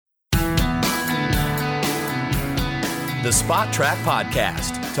The Spot Track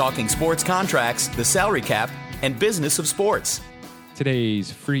Podcast, talking sports contracts, the salary cap, and business of sports.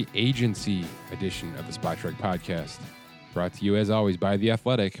 Today's free agency edition of the Spot Track Podcast, brought to you as always by The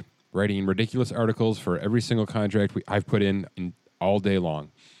Athletic, writing ridiculous articles for every single contract I've put in all day long.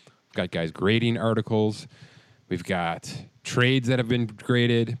 We've got guys grading articles. We've got trades that have been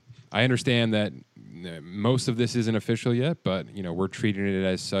graded. I understand that most of this isn't official yet, but we're treating it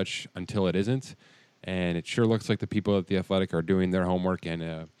as such until it isn't. And it sure looks like the people at The Athletic are doing their homework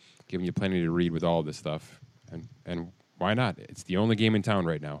and giving you plenty to read with all of this stuff. And why not? It's the only game in town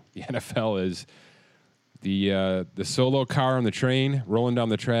right now. The NFL is the solo car on the train rolling down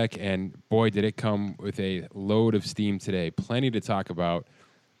the track, and boy, did it come with a load of steam today. Plenty to talk about.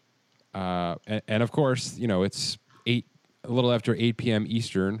 And of course, it's a little after 8 p.m.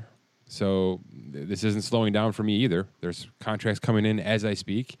 Eastern, so this isn't slowing down for me either. There's contracts coming in as I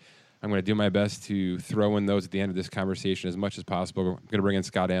speak. I'm going to do my best to throw in those at the end of this conversation as much as possible. I'm going to bring in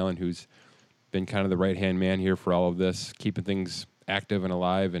Scott Allen, who's been kind of the right-hand man here for all of this, keeping things active and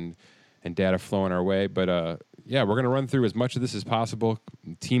alive and data flowing our way. But, we're going to run through as much of this as possible,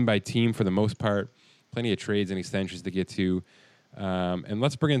 team by team for the most part. Plenty of trades and extensions to get to. And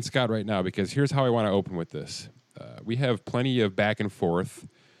let's bring in Scott right now, because here's how I want to open with this. We have plenty of back and forth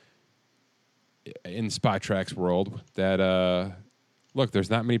in Spot Track's world that... Look, there's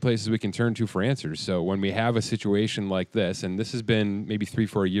not many places we can turn to for answers. So when we have a situation like this, and this has been maybe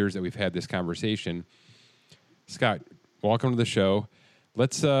 3-4 years that we've had this conversation, Scott, welcome to the show.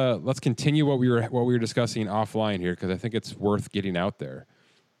 Let's continue what we were discussing offline here, because I think it's worth getting out there.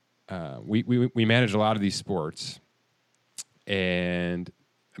 We manage a lot of these sports, and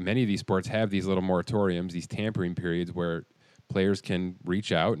many of these sports have these little moratoriums, these tampering periods where players can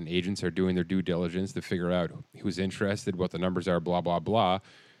reach out and agents are doing their due diligence to figure out who's interested, what the numbers are, blah, blah, blah.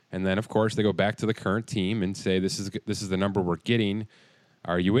 And then, of course, they go back to the current team and say, this is the number we're getting.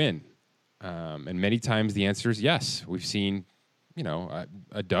 Are you in? And many times the answer is yes. We've seen,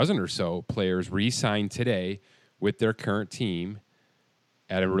 a dozen or so players re-sign today with their current team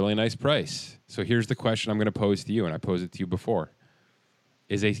at a really nice price. So here's the question I'm going to pose to you, and I posed it to you before.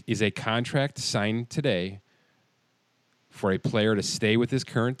 Is a contract signed today for a player to stay with his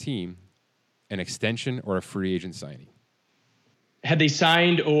current team an extension or a free agent signing? Had they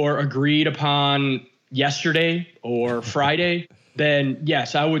signed or agreed upon yesterday or Friday, then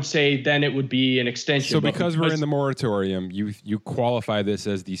yes, I would say then it would be an extension. So because we're in the moratorium, you qualify this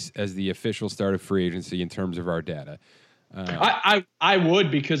as the official start of free agency in terms of our data. I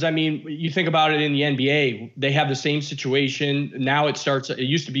would, because you think about it in the NBA, they have the same situation. Now it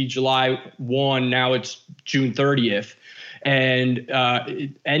used to be July 1, now it's June 30th. And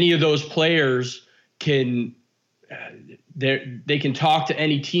any of those players they can talk to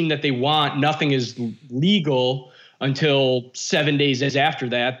any team that they want. Nothing is legal until 7 days after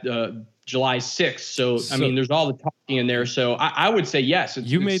that, July 6th. So there's all the talking in there. So I would say yes.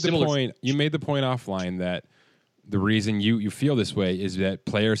 You made the point offline that the reason you feel this way is that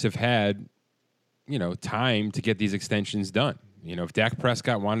players have had time to get these extensions done. If Dak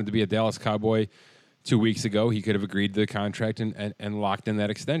Prescott wanted to be a Dallas Cowboy 2 weeks ago, he could have agreed to the contract and locked in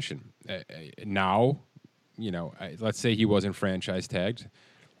that extension. Now, let's say he wasn't franchise tagged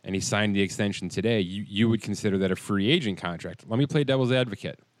and he signed the extension today, you would consider that a free agent contract. Let me play devil's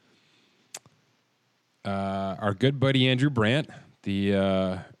advocate. Our good buddy Andrew Brandt,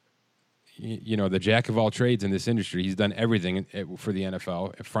 the jack of all trades in this industry, he's done everything for the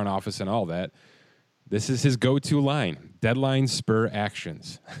NFL, front office and all that. This is his go-to line: deadline spur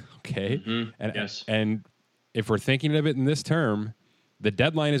actions. Okay. Mm-hmm. Yes. And if we're thinking of it in this term, the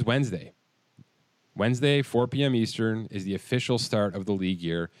deadline is Wednesday. Wednesday, 4 p.m. Eastern is the official start of the league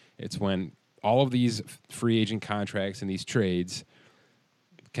year. It's when all of these free agent contracts and these trades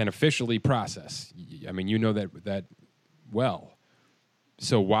can officially process. That well.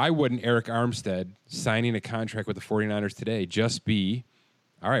 So why wouldn't Eric Armstead signing a contract with the 49ers today just be,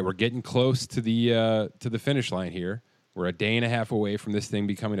 all right, we're getting close to the finish line here. We're a day and a half away from this thing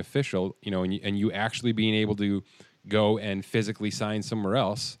becoming official, and you actually being able to go and physically sign somewhere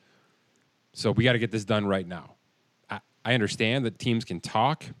else. So we got to get this done right now. I understand that teams can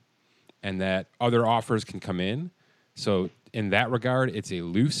talk and that other offers can come in. So in that regard, it's a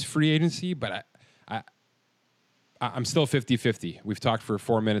loose free agency, but I'm still 50-50. We've talked for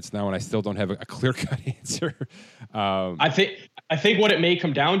 4 minutes now, and I still don't have a clear-cut answer. I think what it may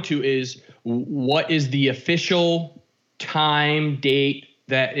come down to is what is the official time, date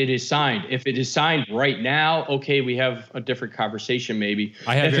that it is signed. If it is signed right now, okay, we have a different conversation maybe.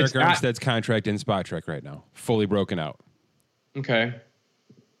 I have Eric Armstead's contract in Spot Track right now, fully broken out. Okay.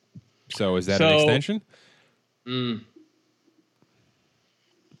 So is that an extension?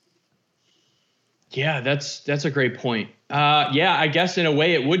 Yeah, that's a great point. Yeah, I guess in a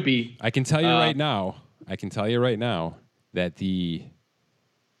way it would be. I can tell you right now. That the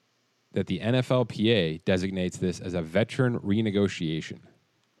NFLPA designates this as a veteran renegotiation.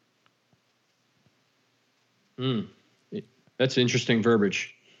 That's interesting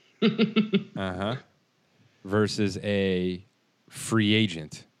verbiage. Versus a free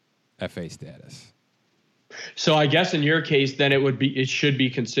agent FA status. So I guess in your case, then it should be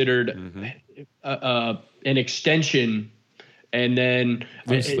considered an extension, and then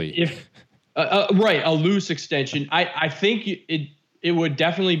loosely, right, a loose extension. I think it would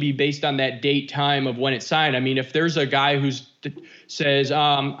definitely be based on that date time of when it's signed. I mean, if there's a guy says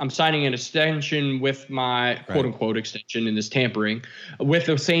I'm signing an extension with my quote unquote extension in this tampering with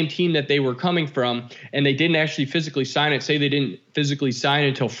the same team that they were coming from, and they didn't actually physically sign it, say they didn't physically sign it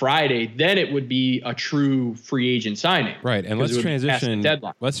until Friday, then it would be a true free agent signing. Right. And let's transition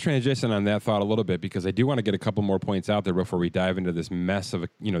on that thought a little bit, because I do want to get a couple more points out there before we dive into this mess of,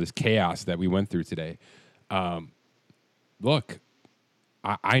 this chaos that we went through today. Look,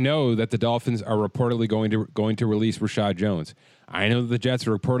 I know that the Dolphins are reportedly going to release Rashad Jones. I know that the Jets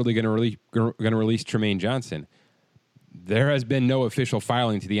are reportedly going to release Tremaine Johnson. There has been no official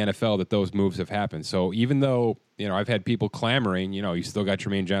filing to the NFL that those moves have happened. So even though I've had people clamoring, you still got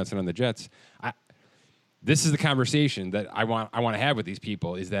Tremaine Johnson on the Jets. This is the conversation that I want to have with these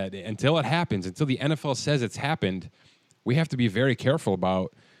people, is that until it happens, until the NFL says it's happened, we have to be very careful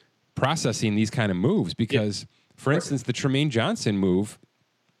about processing these kind of moves. Because, for instance, the Tremaine Johnson move,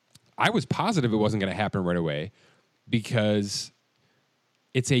 I was positive it wasn't going to happen right away because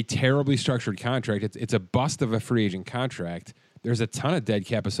it's a terribly structured contract. It's a bust of a free agent contract. There's a ton of dead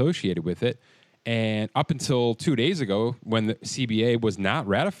cap associated with it. And up until 2 days ago, when the CBA was not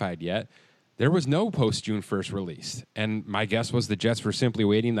ratified yet, there was no post-June 1st release. And my guess was the Jets were simply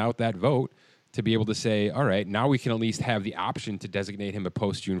waiting out that vote to be able to say, all right, now we can at least have the option to designate him a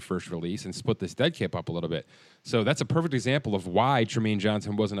post-June 1st release and split this dead cap up a little bit. So that's a perfect example of why Tremaine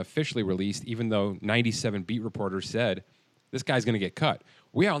Johnson wasn't officially released, even though 97 beat reporters said, this guy's going to get cut.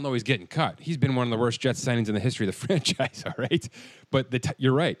 We all know he's getting cut. He's been one of the worst Jets signings in the history of the franchise, all right? But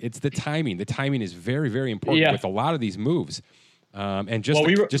you're right. It's the timing. The timing is very, very important with a lot of these moves. And just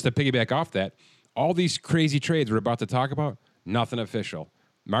to piggyback off that, all these crazy trades we're about to talk about, nothing official.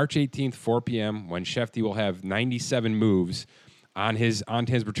 March 18th, 4 p.m., when Shefty will have 97 moves on his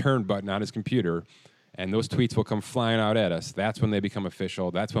return button on his computer, and those tweets will come flying out at us. That's when they become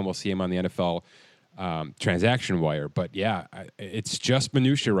official. That's when we'll see him on the NFL transaction wire. But, it's just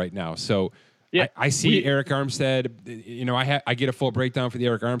minutia right now. So I see Eric Armstead. I get a full breakdown for the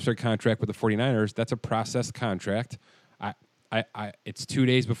Eric Armstead contract with the 49ers. That's a processed contract. It's 2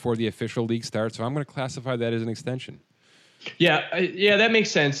 days before the official league starts, so I'm going to classify that as an extension. Yeah, that makes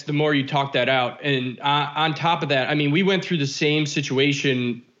sense the more you talk that out. And on top of that, I mean, we went through the same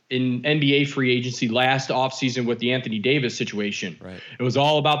situation in NBA free agency last offseason with the Anthony Davis situation. Right. It was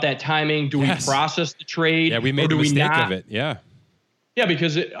all about that timing. Do we process the trade? Yeah, we made the mistake of it. Yeah. Yeah,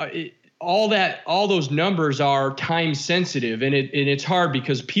 because all those numbers are time sensitive, and it's hard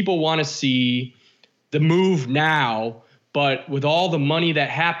because people want to see the move now, but with all the money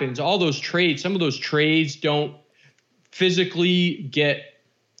that happens, all those trades, some of those trades don't physically get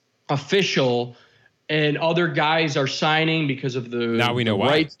official, and other guys are signing because of the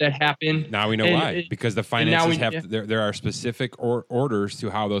rights that happen. Now we know why. Because the finances there are specific orders to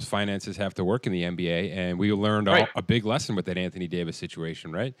how those finances have to work in the NBA, and we learned a big lesson with that Anthony Davis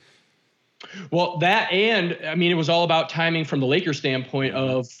situation, right? Well, it was all about timing from the Lakers standpoint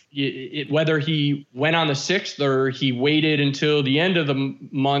of whether he went on the 6th or he waited until the end of the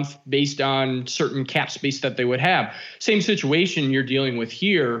month based on certain cap space that they would have. Same situation you're dealing with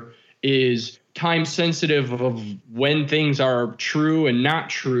here is time sensitive of when things are true and not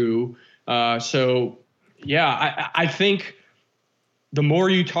true. I think the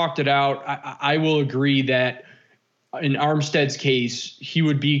more you talked it out, I will agree that in Armstead's case, he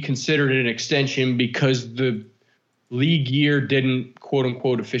would be considered an extension because the league year didn't, quote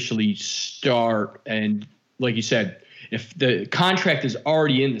unquote, officially start. And like you said, if the contract is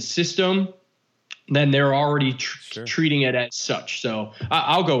already in the system, then they're already treating it as such. So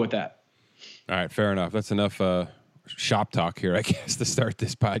I'll go with that. All right, fair enough. That's enough shop talk here, I guess, to start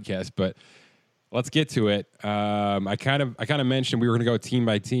this podcast. But let's get to it. I kind of mentioned we were going to go team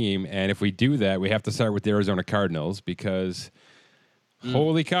by team, and if we do that, we have to start with the Arizona Cardinals because,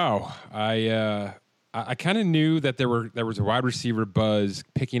 holy cow, I kind of knew that there was a wide receiver buzz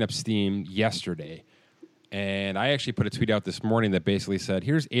picking up steam yesterday, and I actually put a tweet out this morning that basically said,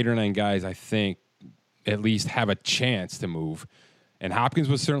 "Here's 8 or 9 guys I think at least have a chance to move," And Hopkins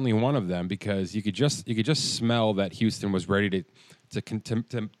was certainly one of them because you could just smell that Houston was ready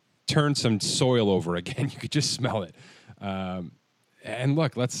to turn some soil over again. You could just smell it. And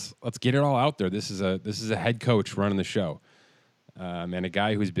look, let's get it all out there. This is a head coach running the show, and a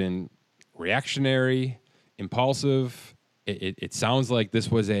guy who's been reactionary, impulsive. It sounds like this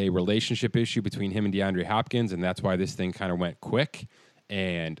was a relationship issue between him and DeAndre Hopkins, and that's why this thing kind of went quick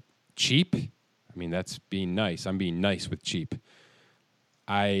and cheap. I mean, that's being nice. I'm being nice with cheap.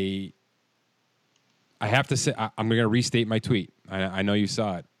 I have to say, I'm going to restate my tweet. I know you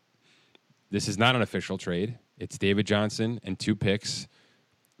saw it. This is not an official trade. It's David Johnson and 2 picks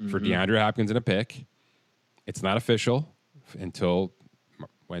for DeAndre Hopkins and a pick. It's not official until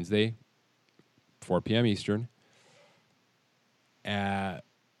Wednesday, 4 p.m. Eastern. I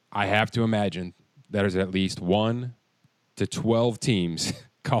have to imagine there's at least 1 to 12 teams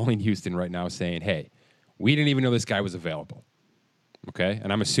calling Houston right now saying, hey, we didn't even know this guy was available. Okay?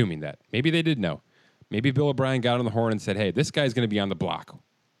 And I'm assuming that. Maybe they did know. Maybe Bill O'Brien got on the horn and said, hey, this guy's going to be on the block.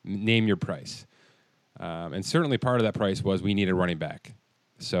 Name your price. And certainly part of that price was we need a running back.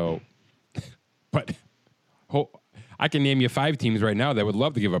 So, but I can name you 5 teams right now that would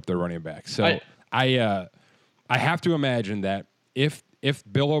love to give up their running back. So I have to imagine that if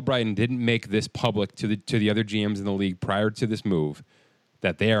Bill O'Brien didn't make this public to the other GMs in the league prior to this move,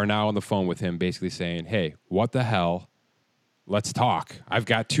 that they are now on the phone with him basically saying, hey, what the hell? Let's talk. I've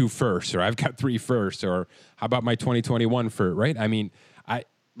got 2 firsts, or I've got 3 firsts, or how about my 2021 first, right? I mean, I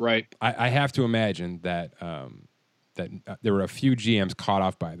have to imagine that there were a few GMs caught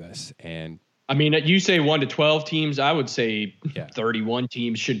off by this. And I mean, you say 1 to 12 teams. I would say 31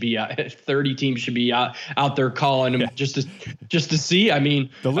 teams should be 30 teams should be out there calling them just to see. I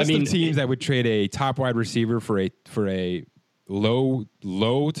mean, the list of teams that would trade a top wide receiver for a low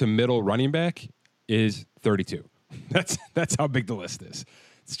to middle running back is 32. That's how big the list is.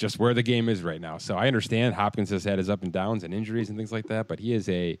 It's just where the game is right now. So I understand Hopkins has had his up and downs and injuries and things like that, but he's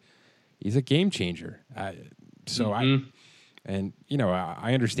a game changer. I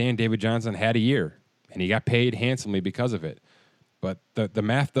understand David Johnson had a year and he got paid handsomely because of it, but the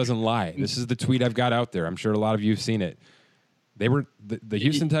math doesn't lie. This is the tweet I've got out there. I'm sure a lot of you have seen it. The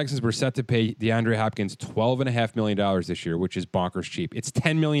Houston Texans were set to pay DeAndre Hopkins $12.5 million this year, which is bonkers cheap. It's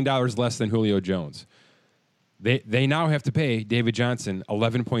 $10 million less than Julio Jones. They now have to pay David Johnson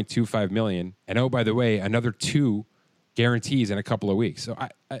 $11.25 million, and oh, by the way, another 2 guarantees in a couple of weeks. So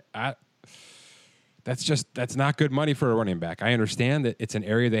that's not good money for a running back. I understand that it's an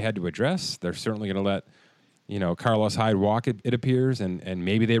area they had to address. They're certainly going to let Carlos Hyde walk. It appears, and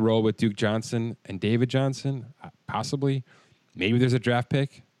maybe they roll with Duke Johnson and David Johnson, possibly. Maybe there's a draft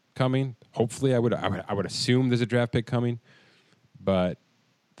pick coming. Hopefully, I would assume there's a draft pick coming, but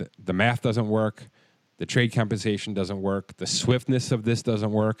the math doesn't work. The trade compensation doesn't work. The swiftness of this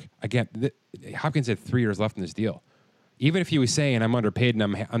doesn't work. Again, Hopkins had 3 years left in this deal. Even if he was saying, I'm underpaid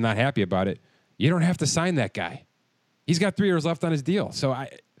and I'm not happy about it, you don't have to sign that guy. He's got 3 years left on his deal. So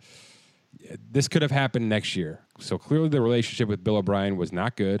this could have happened next year. So clearly the relationship with Bill O'Brien was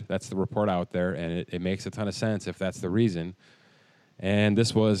not good. That's the report out there, and it makes a ton of sense if that's the reason. And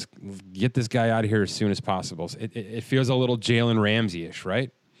this was, get this guy out of here as soon as possible. It feels a little Jalen Ramsey-ish,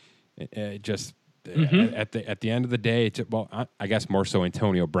 right? It just... At the end of the day, I guess more so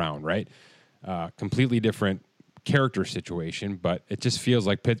Antonio Brown, right? Completely different character situation, but it just feels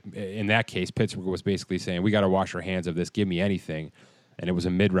like in that case, Pittsburgh was basically saying, we got to wash our hands of this. Give me anything. And it was a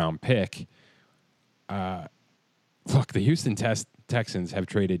mid-round pick. Look, the Houston Texans have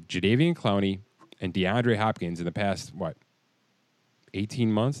traded Jadeveon Clowney and DeAndre Hopkins in the past,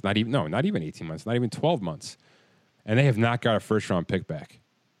 18 months? Not even 18 months, not even 12 months. And they have not got a first-round pick back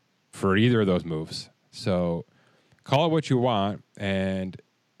for either of those moves. So call it what you want, and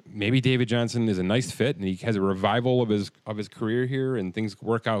maybe David Johnson is a nice fit and he has a revival of his career here and things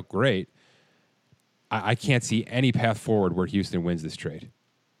work out great. I can't see any path forward where Houston wins this trade.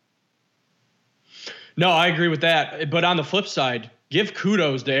 No, I agree with that. But on the flip side, give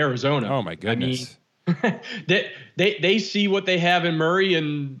kudos to Arizona. Oh my goodness. I mean, they see what they have in Murray,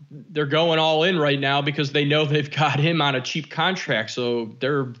 and they're going all in right now because they know they've got him on a cheap contract. So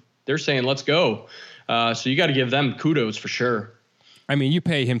they're saying, let's go. So you got to give them kudos for sure. I mean, you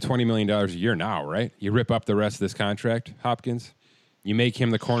pay him $20 million a year now, right? You rip up the rest of this contract, Hopkins. You make him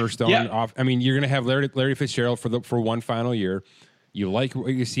the cornerstone off. I mean, you're going to have Larry Fitzgerald for one final year. You like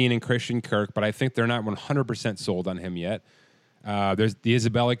what you're seeing in Christian Kirk, but I think they're not 100% sold on him yet. There's the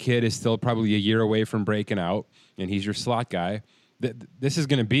Isabella kid is still probably a year away from breaking out, and he's your slot guy. This is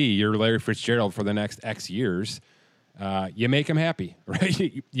going to be your Larry Fitzgerald for the next X years. you make him happy,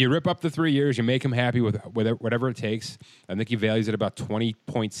 right? You rip up the 3 years, you make him happy with whatever it takes. I think he values at about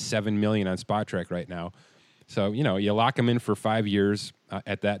 $20.7 million on SpotTrack right now. So, you lock him in for 5 years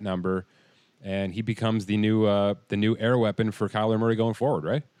at that number, and he becomes the new air weapon for Kyler Murray going forward,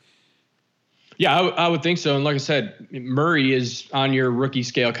 right? Yeah, I would think so. And like I said, Murray is on your rookie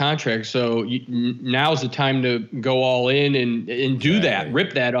scale contract. So now's the time to go all in and do that,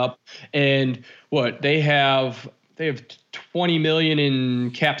 rip that up. And they have 20 million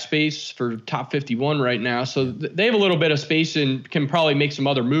in cap space for top 51 right now. So they have a little bit of space and can probably make some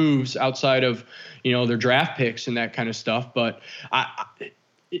other moves outside of, their draft picks and that kind of stuff. But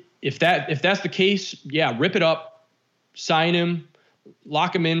if that's the case, yeah, rip it up, sign him,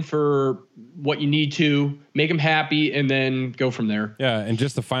 lock him in for what you need to, make him happy, and then go from there. Yeah, and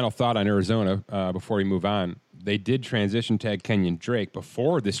just the final thought on Arizona before we move on. They did transition tag Kenyon Drake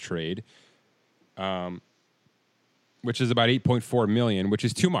before this trade, which is about $8.4 million, which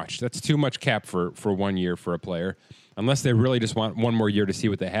is too much. That's too much cap for 1 year for a player, unless they really just want one more year to see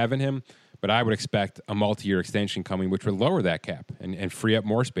what they have in him. But I would expect a multi-year extension coming, which would lower that cap and free up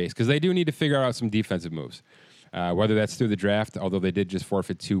more space, because they do need to figure out some defensive moves. Whether that's through the draft, although they did just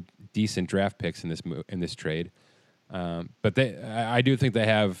forfeit 2 decent draft picks in this trade, but I do think they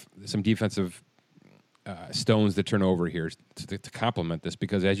have some defensive stones to turn over here to complement this,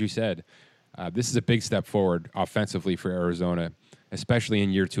 because as you said, this is a big step forward offensively for Arizona, especially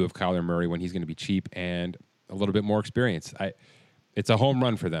in year 2 of Kyler Murray, when he's going to be cheap and a little bit more experience. It's a home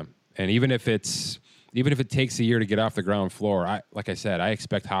run for them, and even if it takes a year to get off the ground floor, like I said, I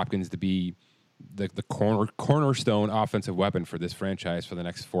expect Hopkins to be the cornerstone offensive weapon for this franchise for the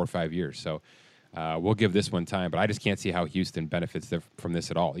next 4 or 5 years. So we'll give this one time, but I just can't see how Houston benefits from this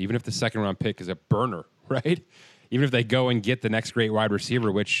at all. Even if the second-round pick is a burner, right? Even if they go and get the next great wide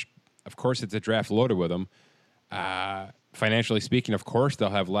receiver, which, of course, it's a draft loaded with them. Financially speaking, of course, they'll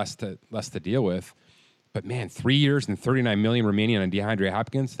have less to deal with. But, man, 3 years and $39 million remaining on DeAndre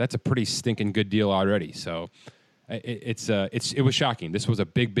Hopkins, that's a pretty stinking good deal already. So it was shocking. This was a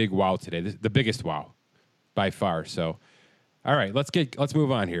big wow today, the biggest wow by far. So, all right, let's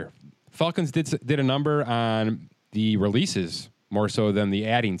move on here. Falcons did a number on the releases more so than the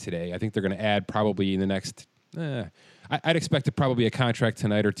adding today. I think they're going to add probably in the next. I'd expect it probably a contract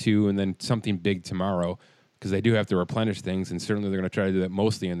tonight or two, and then something big tomorrow, because they do have to replenish things, and certainly they're going to try to do that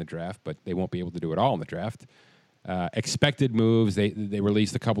mostly in the draft, but they won't be able to do it all in the draft. Expected moves. They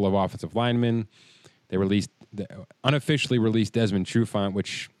released a couple of offensive linemen. They unofficially released Desmond Trufant,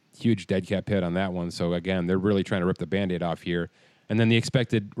 which huge dead cap hit on that one. So, again, they're really trying to rip the Band-Aid off here. And then the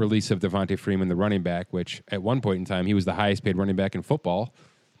expected release of Devontae Freeman, the running back, which at one point in time, he was the highest paid running back in football.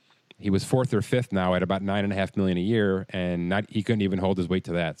 He was 4th or 5th now at about $9.5 million a year, and he couldn't even hold his weight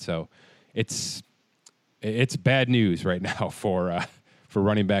to that. So it's bad news right now for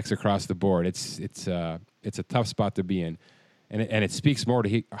running backs across the board. It's a tough spot to be in. And it speaks more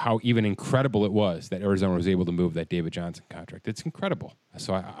to how even incredible it was that Arizona was able to move that David Johnson contract. It's incredible.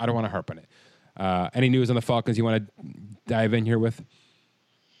 So I don't want to harp on it. Any news on the Falcons you want to dive in here with?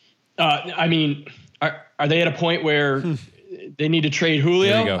 I mean, are they at a point where they need to trade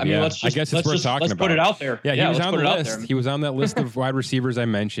Julio? There you go. I mean, yeah. let's put it out there. Yeah, he was on the list. He was on that list of wide receivers I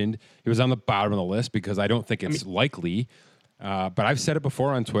mentioned. He was on the bottom of the list because I don't think it's likely. But I've said it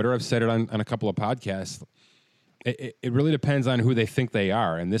before on Twitter. I've said it on a couple of podcasts. It really depends on who they think they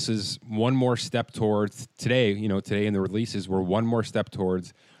are. And this is one more step towards today in the releases, we're one more step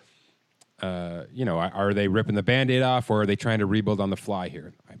towards, are they ripping the Band-Aid off, or are they trying to rebuild on the fly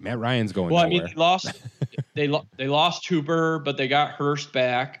here? Matt Ryan's going nowhere. I mean, they lost Hooper, but they got Hurst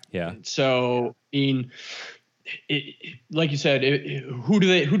back. Yeah. So, I mean, like you said, who do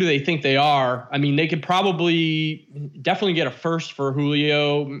they think they are? I mean, they could definitely get a first for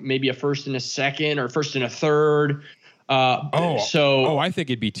Julio, maybe a first and a second, or first and a third. I think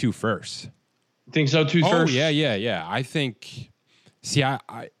it'd be 2 firsts. Think so? 2 firsts? Yeah. I think. See, I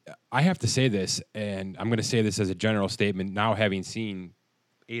have to say this, and I'm going to say this as a general statement. Now, having seen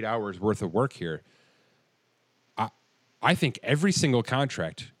 8 hours worth of work here, I think every single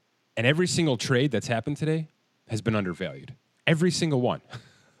contract and every single trade that's happened today has been undervalued. Every single one.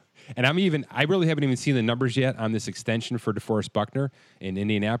 And I really haven't even seen the numbers yet on this extension for DeForest Buckner in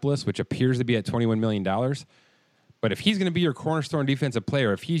Indianapolis, which appears to be at $21 million. But if he's going to be your cornerstone defensive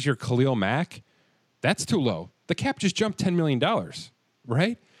player, if he's your Khalil Mack, that's too low. The cap just jumped $10 million,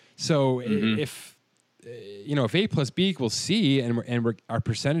 right? So if A plus B equals C and our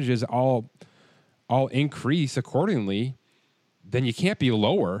percentages all increase accordingly, then you can't be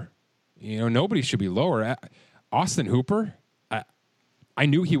lower. Nobody should be lower. Austin Hooper, I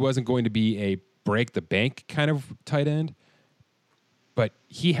knew he wasn't going to be break the bank kind of tight end, but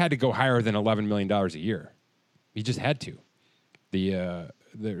he had to go higher than $11 million a year. He just had to.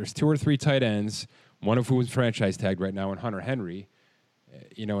 There's 2 or 3 tight ends, one of whom is franchise tagged right now in Hunter Henry,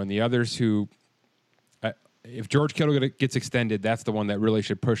 and the others who, if George Kittle gets extended, that's the one that really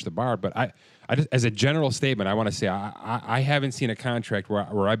should push the bar. But I just, as a general statement, I want to say I haven't seen a contract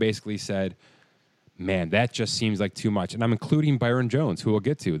where I basically said, man, that just seems like too much. And I'm including Byron Jones, who we'll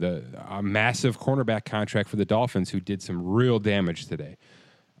get to, a massive cornerback contract for the Dolphins, who did some real damage today.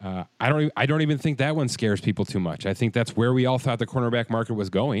 I don't even think that one scares people too much. I think that's where we all thought the cornerback market was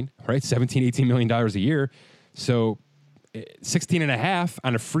going, right? $17-18 million a year. So 16.5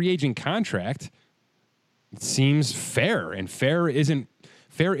 on a free agent contract, it seems fair. And fair isn't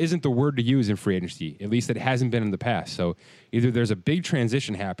the word to use in free agency. At least it hasn't been in the past. So either there's a big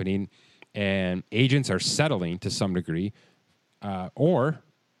transition happening and agents are settling to some degree, or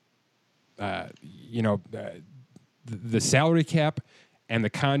the salary cap and the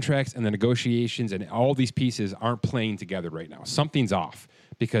contracts and the negotiations and all these pieces aren't playing together right now. Something's off,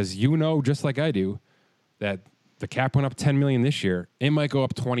 because just like I do, that the cap went up $10 million this year. It might go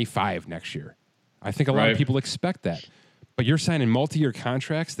up 25 next year. I think a lot of people expect that. But you're signing multi-year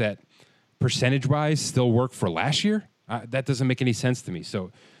contracts that percentage-wise still work for last year? That doesn't make any sense to me.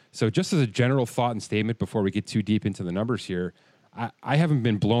 So just as a general thought and statement before we get too deep into the numbers here, I haven't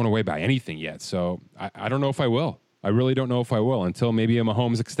been blown away by anything yet. So I don't know if I will. I really don't know if I will until maybe a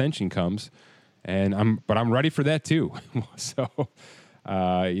Mahomes extension comes. But I'm ready for that too. So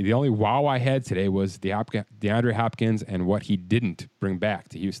the only wow I had today was DeAndre Hopkins and what he didn't bring back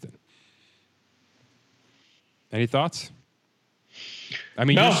to Houston. Any thoughts? I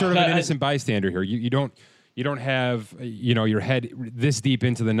mean, you're sort of an innocent bystander here. You don't have your head this deep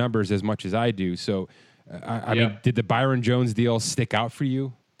into the numbers as much as I do. So, I mean, did the Byron Jones deal stick out for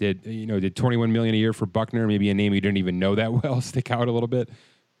you? Did $21 million a year for Buckner, maybe a name you didn't even know that well, stick out a little bit?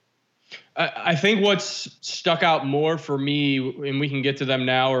 I think what's stuck out more for me, and we can get to them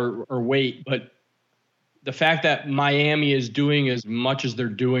now or wait, but the fact that Miami is doing as much as they're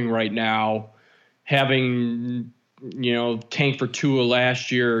doing right now, having tank for Tua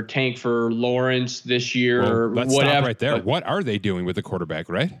last year, tank for Lawrence this year, or let's whatever. Stop right there. What are they doing with the quarterback,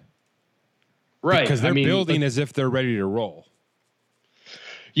 right? Right. Because they're building as if they're ready to roll.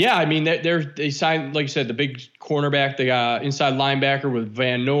 Yeah, I mean, they signed, like you said, the big cornerback. They got inside linebacker with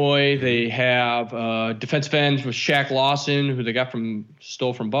Van Noy. They have defensive ends with Shaq Lawson, who they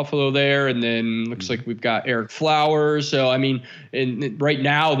stole from Buffalo there. And then looks like we've got Eric Flowers. So, I mean, right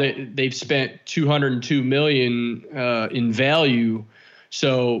now they've spent $202 million in value.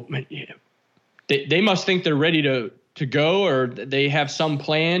 So they must think they're ready to go, or they have some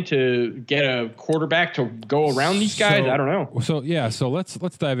plan to get a quarterback to go around these guys. I don't know. So let's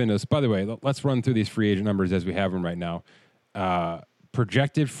dive into this. By the way, let's run through these free agent numbers as we have them right now.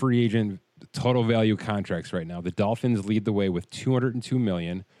 Projected free agent total value contracts right now. The Dolphins lead the way with $202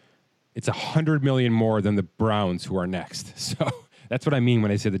 million. It's $100 million more than the Browns, who are next. So that's what I mean when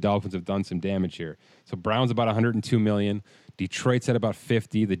I say the Dolphins have done some damage here. So Browns about $102 million. Detroit's at about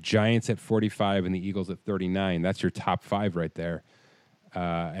 50, the Giants at 45, and the Eagles at 39. That's your top 5 right there.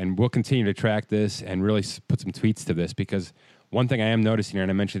 And we'll continue to track this and really put some tweets to this, because one thing I am noticing here,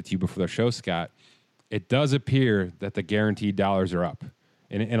 and I mentioned it to you before the show, Scott, it does appear that the guaranteed dollars are up,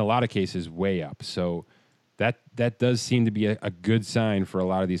 in a lot of cases way up. So that does seem to be a good sign for a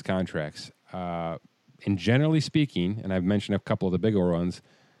lot of these contracts. And generally speaking, and I've mentioned a couple of the bigger ones,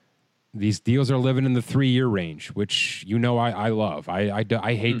 these deals are living in the 3-year range, which I love. I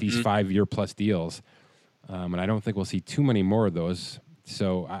hate these 5-year plus deals, and I don't think we'll see too many more of those.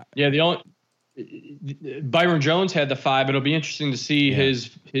 So Byron Jones had the 5. It'll be interesting to see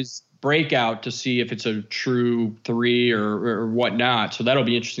his breakout, to see if it's a true 3 or whatnot. So that'll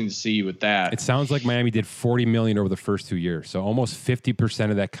be interesting to see with that. It sounds like Miami did $40 million over the first 2 years, so almost 50%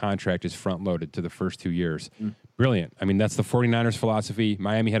 of that contract is front loaded to the first 2 years. Brilliant. I mean, that's the 49ers philosophy.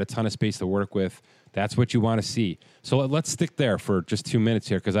 Miami had a ton of space to work with. That's what you want to see. So let's stick there for just 2 minutes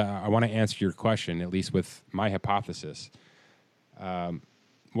here, because I want to answer your question, at least with my hypothesis.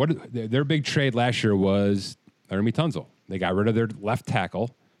 Their big trade last year was Laramie Tunsil. They got rid of their left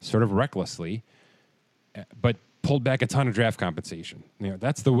tackle sort of recklessly, but pulled back a ton of draft compensation.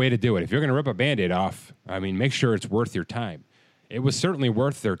 That's the way to do it. If you're going to rip a Band-Aid off, I mean, make sure it's worth your time. It was certainly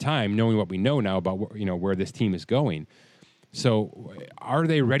worth their time, knowing what we know now about where this team is going. So, are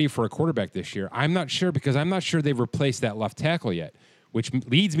they ready for a quarterback this year? I'm not sure, because I'm not sure they've replaced that left tackle yet, which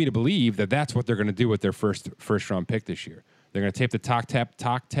leads me to believe that that's what they're going to do with their first round pick this year. They're going to tape the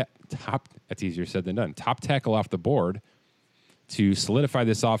top. That's easier said than done. Top tackle off the board to solidify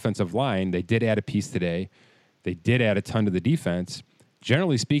this offensive line. They did add a piece today. They did add a ton to the defense.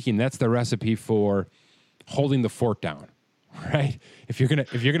 Generally speaking, that's the recipe for holding the fort down, right? If you're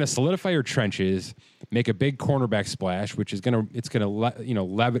gonna solidify your trenches, make a big cornerback splash, which is gonna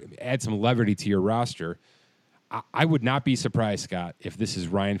add some levity to your roster. I would not be surprised, Scott, if this is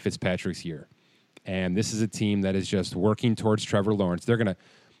Ryan Fitzpatrick's year, and this is a team that is just working towards Trevor Lawrence. They're gonna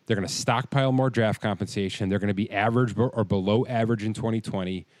stockpile more draft compensation. They're gonna be average or below average in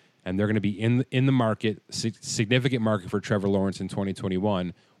 2020, and they're gonna be in the market, significant market for Trevor Lawrence in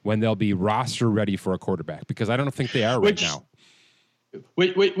 2021 when they'll be roster ready for a quarterback, because I don't think they are right now.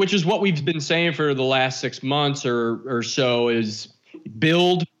 Which is what we've been saying for the last 6 months or so, is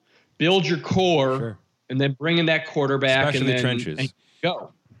build your core. Sure. And then bring in that quarterback, especially and then trenches. And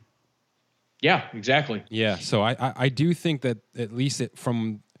go. Yeah, exactly. Yeah, so I do think that at least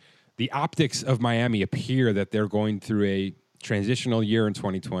from the optics of Miami appear that they're going through a transitional year in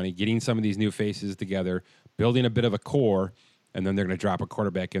 2020, getting some of these new faces together, building a bit of a core, and then they're going to drop a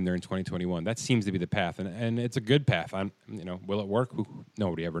quarterback in there in 2021. That seems to be the path, and it's a good path. Will it work?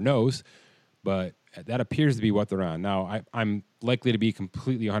 Nobody ever knows, but that appears to be what they're on. Now, I'm likely to be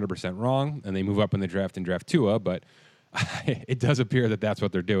completely 100% wrong, and they move up in the draft and draft Tua, but it does appear that that's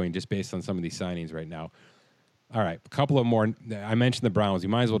what they're doing just based on some of these signings right now. All right, a couple of more. I mentioned the Browns. You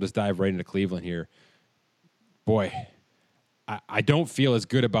might as well just dive right into Cleveland here. Boy, I don't feel as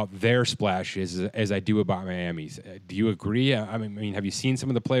good about their splashes as I do about Miami's. Do you agree? I mean, have you seen some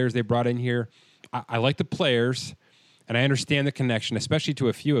of the players they brought in here? I like the players, and I understand the connection, especially to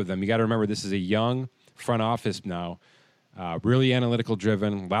a few of them. You got to remember, this is a young front office now, really analytical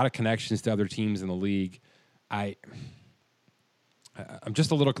driven, a lot of connections to other teams in the league. I'm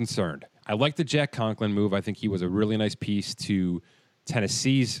just a little concerned. I like the Jack Conklin move. I think he was a really nice piece to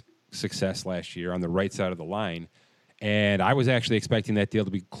Tennessee's success last year on the right side of the line. And I was actually expecting that deal to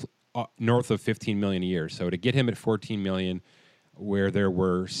be north of $15 million a year. So to get him at $14 million, where there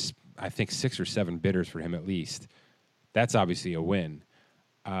were, I think, 6 or 7 bidders for him at least, that's obviously a win.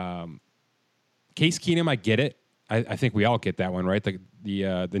 Case Keenum, I get it. I think we all get that one, right?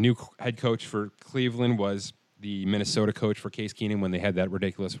 The new head coach for Cleveland was the Minnesota coach for Case Keenum when they had that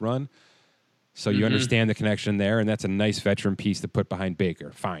ridiculous run. So you understand the connection there, and that's a nice veteran piece to put behind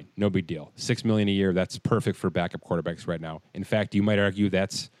Baker. Fine, no big deal. $6 million a year, that's perfect for backup quarterbacks right now. In fact, you might argue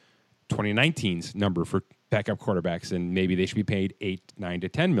that's 2019's number for backup quarterbacks, and maybe they should be paid $8, $9 to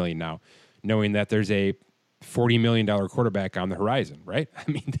 $10 million now, knowing that there's a $40 million quarterback on the horizon, right? I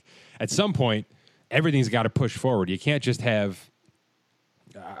mean, at some point, everything's got to push forward. You can't just have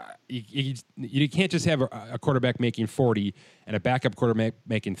you can't just have a quarterback making 40 and a backup quarterback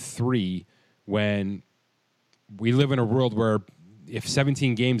making 3 when we live in a world where if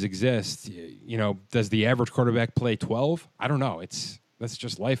 17 games exist, does the average quarterback play 12? I don't know. That's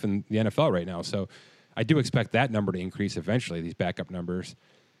just life in the NFL right now. So I do expect that number to increase eventually, these backup numbers.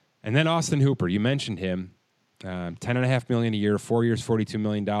 And then Austin Hooper, you mentioned him. $10.5 million a year, 4 years, $42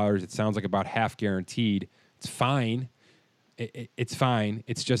 million. It sounds like about half guaranteed. It's fine. It's fine.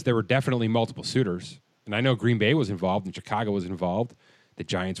 It's just there were definitely multiple suitors. And I know Green Bay was involved and Chicago was involved. The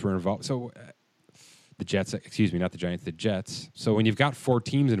Giants were involved. So the Jets, not the Giants, the Jets. So when you've got 4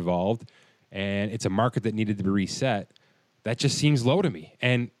 teams involved and it's a market that needed to be reset, that just seems low to me.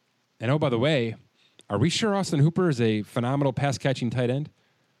 And oh, by the way, are we sure Austin Hooper is a phenomenal pass-catching tight end?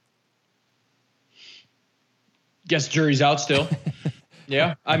 Guess jury's out still.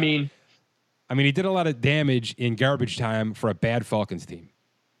 Yeah, I mean, he did a lot of damage in garbage time for a bad Falcons team.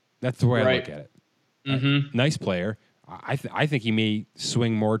 That's the way I look at it. Mm-hmm. Nice player. I think he may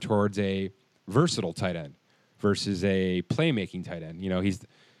swing more towards a versatile tight end versus a playmaking tight end.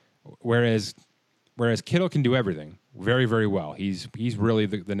 Whereas Kittle can do everything very, very well. He's really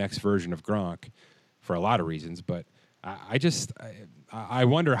the next version of Gronk for a lot of reasons. But I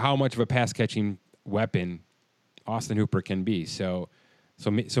wonder how much of a pass catching weapon Austin Hooper can be. So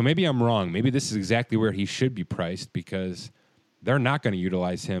maybe I'm wrong. Maybe this is exactly where he should be priced because they're not going to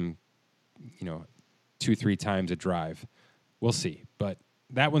utilize him, 2-3 times a drive. We'll see. But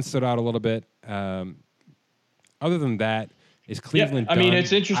that one stood out a little bit. Other than that, is Cleveland done?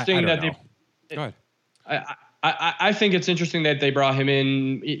 It's interesting that know. Go ahead. I think it's interesting that they brought him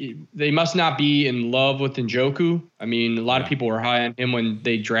in. They must not be in love with Njoku. I mean, a lot of people were high on him when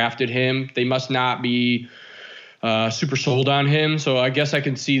they drafted him. They must not be super sold on him. So I guess I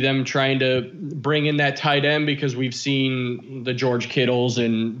can see them trying to bring in that tight end because we've seen the George Kittles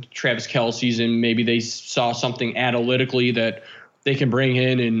and Travis Kelce's, and maybe they saw something analytically that they can bring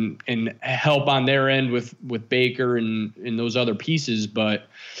in and help on their end with Baker and those other pieces. But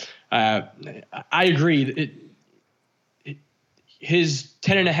I agree. his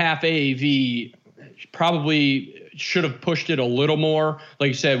 10.5 AAV probably should have pushed it a little more, like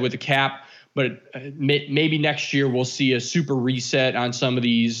you said, with the cap. But maybe next year we'll see a super reset on some of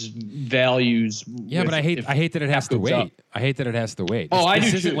these values. Yeah, but I hate that it has to wait. Up. I hate that it has to wait.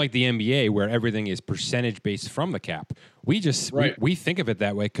 This isn't like the NBA where everything is percentage based from the cap. We just we think of it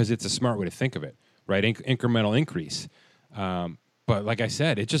that way because it's a smart way to think of it, right? Incremental increase. But like I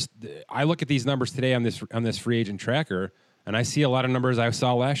said, I look at these numbers today on this free agent tracker, and I see a lot of numbers I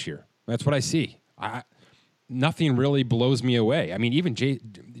saw last year. That's what I see. Nothing really blows me away. I mean, even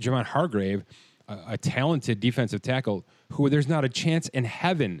Javon Hargrave, a talented defensive tackle, who there's not a chance in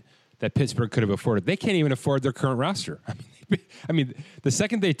heaven that Pittsburgh could have afforded. They can't even afford their current roster. I mean, the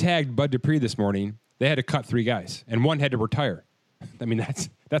second they tagged Bud Dupree this morning, they had to cut 3 guys, and one had to retire. I mean,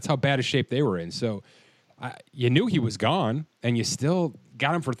 that's how bad a shape they were in. So you knew he was gone, and you still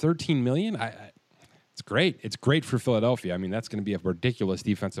got him for $13 million. It's great. It's great for Philadelphia. I mean, that's going to be a ridiculous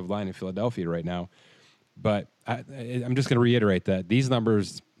defensive line in Philadelphia right now. But I'm just going to reiterate that these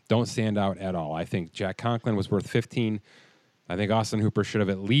numbers don't stand out at all. I think Jack Conklin was worth 15. I think Austin Hooper should have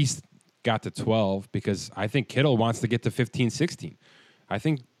at least got to 12 because I think Kittle wants to get to 15, 16. I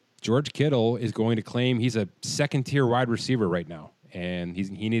think George Kittle is going to claim he's a second-tier wide receiver right now, and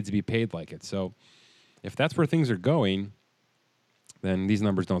he needs to be paid like it. So if that's where things are going, then these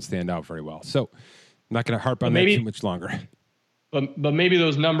numbers don't stand out very well. So I'm not going to harp on that too much longer. But maybe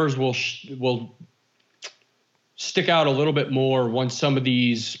those numbers will stick out a little bit more once some of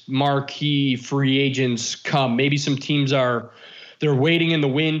these marquee free agents come. Maybe some teams they're waiting in the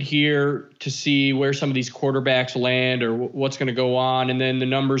wind here to see where some of these quarterbacks land or what's going to go on. And then the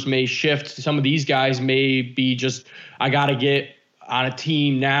numbers may shift. Some of these guys may be just, I got to get on a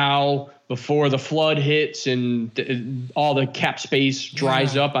team now before the flood hits and all the cap space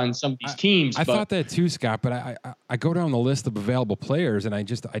dries up on some of these teams. I thought that too, Scott, but I go down the list of available players and I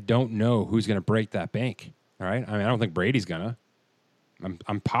don't know who's going to break that bank. All right. I mean, I don't think Brady's gonna.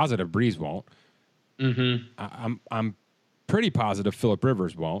 I'm positive Breeze won't. Mm-hmm. I'm pretty positive Phillip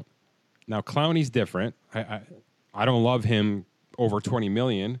Rivers won't. Now Clowney's different. I don't love him over $20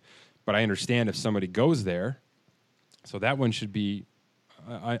 million, but I understand if somebody goes there. So that one should be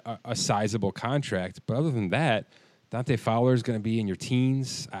a sizable contract. But other than that, Dante Fowler is going to be in your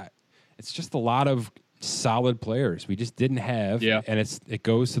teens. It's just a lot of solid players we just didn't have. Yeah. And it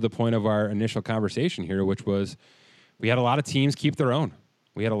goes to the point of our initial conversation here, which was we had a lot of teams keep their own.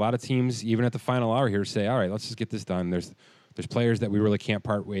 We had a lot of teams, even at the final hour here, say, all right, let's just get this done. There's players that we really can't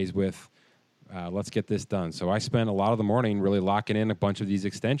part ways with. Let's get this done. So I spent a lot of the morning really locking in a bunch of these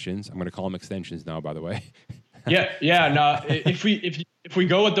extensions. I'm going to call them extensions now, by the way. Yeah. No, if we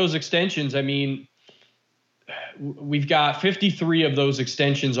go with those extensions, I mean, we've got 53 of those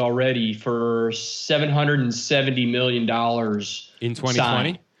extensions already for $770 million in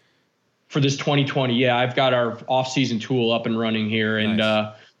 2020 for this 2020. Yeah, I've got our off-season tool up and running here, and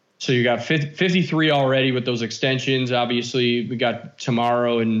nice. So you got 53 already with those extensions. Obviously, we got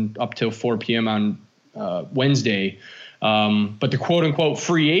tomorrow and up till 4 p.m. on Wednesday. But the quote-unquote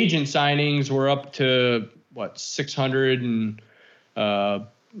free agent signings were up to 600 and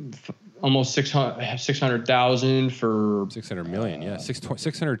almost 600,000 for 600 million. Yeah,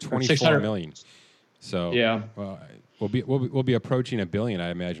 624 million. So yeah, we'll be approaching $1 billion, I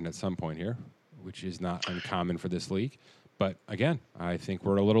imagine, at some point here, which is not uncommon for this league. But again, I think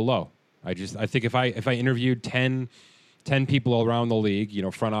we're a little low. I think if I interviewed 10 people around the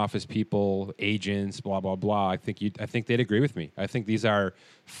league, front office people, agents, blah blah blah, I think they'd agree with me. I think these are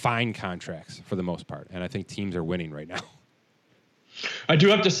fine contracts for the most part, and I think teams are winning right now. I do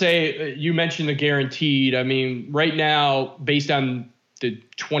have to say, you mentioned the guaranteed. I mean, right now, based on the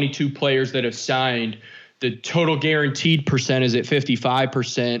 22 players that have signed, the total guaranteed percent is at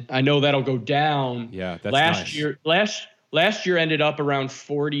 55%. I know that'll go down. Yeah, that's nice. Last year ended up around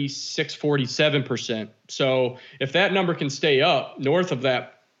 47%. So if that number can stay up north of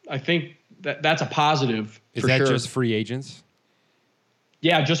that, I think that's a positive. Is that just free agents?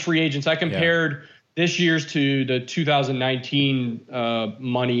 Yeah, just free agents. I compared this year's to the 2019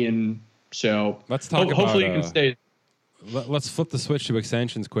 money, and so let's talk about. Hopefully, it can stay. Let's flip the switch to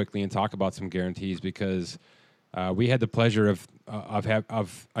extensions quickly and talk about some guarantees because we had the pleasure of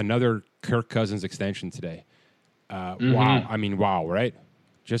another Kirk Cousins extension today. Wow! I mean, wow! Right?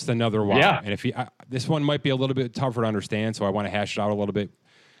 Just another wow! Yeah. And if this one might be a little bit tougher to understand, so I want to hash it out a little bit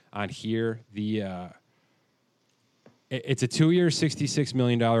on here. It's a 2-year, $66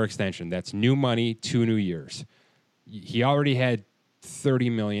 million extension. That's new money, 2 new years. He already had $30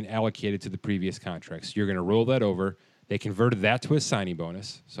 million allocated to the previous contracts. You're going to roll that over. They converted that to a signing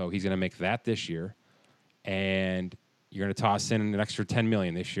bonus, so he's going to make that this year. And You're going to toss in an extra $10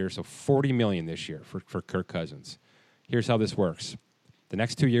 million this year, so $40 million this year for Kirk Cousins. Here's how this works. The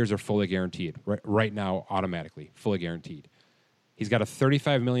next 2 years are fully guaranteed. Right now, automatically, fully guaranteed. He's got a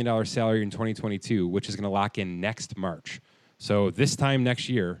 $35 million salary in 2022, which is going to lock in next March. So this time next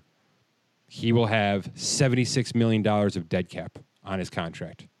year, he will have $76 million of dead cap on his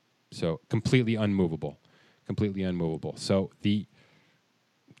contract. So completely unmovable. So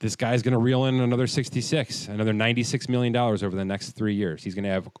this guy's going to reel in another another $96 million over the next 3 years. He's going to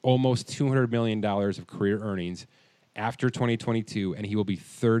have almost $200 million of career earnings after 2022, and he will be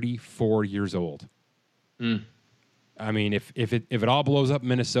 34 years old. I mean, if it all blows up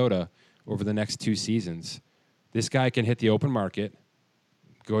Minnesota over the next 2 seasons, this guy can hit the open market,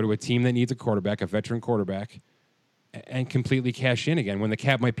 go to a team that needs a quarterback, a veteran quarterback, and completely cash in again when the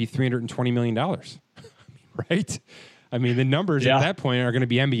cap might be $320 million. Right? I mean, the numbers at that point are going to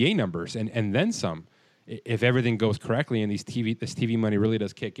be NBA numbers and then some if everything goes correctly and this TV money really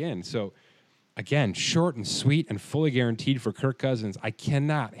does kick in. So, again, short and sweet and fully guaranteed for Kirk Cousins. I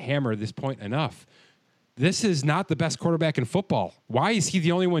cannot hammer this point enough. This is not the best quarterback in football. Why is he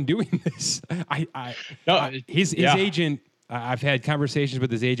the only one doing this? His agent, I've had conversations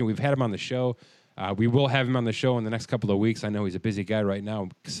with his agent. We've had him on the show. We will have him on the show in the next couple of weeks. I know he's a busy guy right now,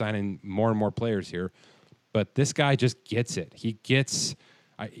 signing more and more players here. But this guy just gets it. He gets.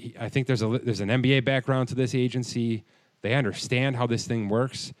 I think there's an NBA background to this agency. They understand how this thing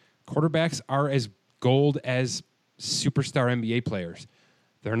works. Quarterbacks are as gold as superstar NBA players.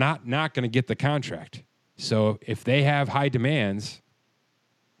 They're not going to get the contract. So if they have high demands,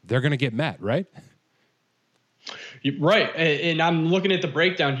 they're going to get met, right? Right. And I'm looking at the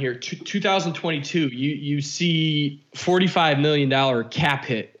breakdown here. 2022, you see $45 million cap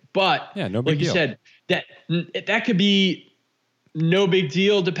hit. But no big deal. You said, that could be no big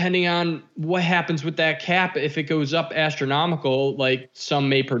deal depending on what happens with that cap. If it goes up astronomical, like some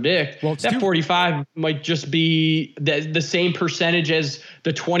may predict, that 45 might just be the same percentage as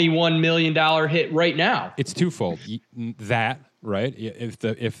the $21 million hit right now. It's twofold. That, right? If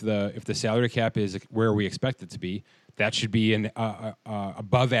the salary cap is where we expect it to be, that should be an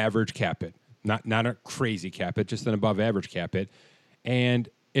above average cap hit, not a crazy cap hit, just an above average cap hit. And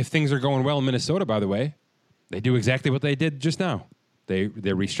if things are going well in Minnesota, by the way, they do exactly what they did just now. They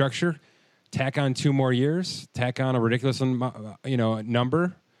restructure, tack on 2 more years, tack on a ridiculous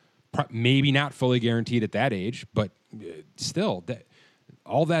number, maybe not fully guaranteed at that age, but still,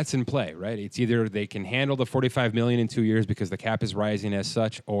 all that's in play, right? It's either they can handle the $45 million in 2 years because the cap is rising as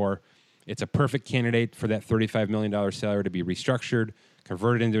such, or it's a perfect candidate for that $35 million salary to be restructured,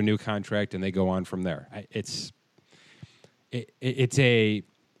 converted into a new contract, and they go on from there.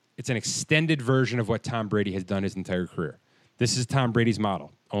 It's an extended version of what Tom Brady has done his entire career. This is Tom Brady's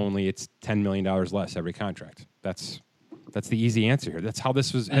model, only it's $10 million less every contract. That's the easy answer here. That's how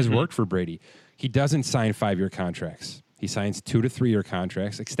this has worked for Brady. He doesn't sign 5-year contracts. He signs 2 to 3 year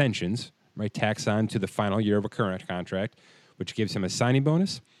contracts, extensions, right? Tacks on to the final year of a current contract, which gives him a signing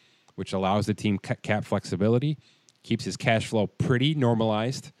bonus, which allows the team cap flexibility, keeps his cash flow pretty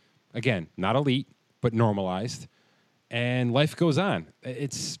normalized. Again, not elite, but normalized. And life goes on.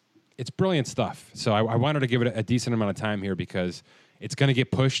 It's brilliant stuff. So I wanted to give it a decent amount of time here because it's going to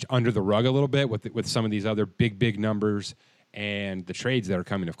get pushed under the rug a little bit with some of these other big numbers and the trades that are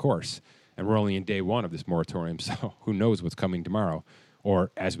coming, of course. And we're only in day 1 of this moratorium, so who knows what's coming tomorrow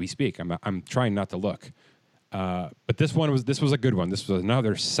or as we speak. I'm trying not to look. But this was a good one. This was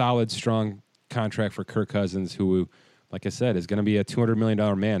another solid, strong contract for Kirk Cousins, who, like I said, is going to be a $200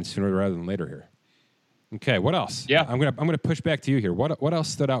 million man sooner rather than later here. Okay, what else? Yeah, I'm gonna push back to you here. What else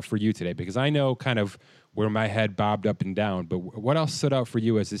stood out for you today? Because I know kind of where my head bobbed up and down, but what else stood out for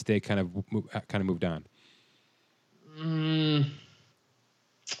you as this day kind of moved on?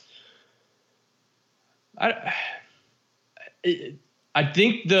 I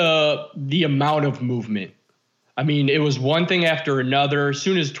think the amount of movement. I mean, it was one thing after another. As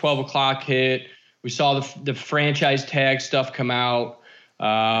soon as 12 o'clock hit, we saw the franchise tag stuff come out.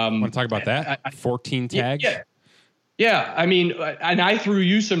 Want to talk about that? 14 tags? Yeah. I mean, and I threw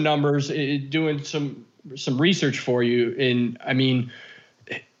you some numbers doing some research for you. And I mean,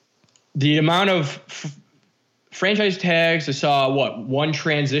 the amount of franchise tags, I saw one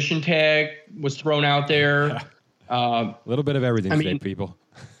transition tag was thrown out there. A little bit of everything today, people.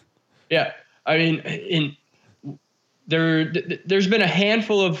 Yeah. I mean, there's been a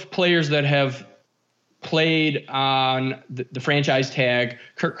handful of players that have played on the franchise tag.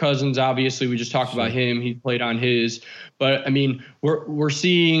 Kirk Cousins, obviously, we just talked about him. He played on his. But I mean, we're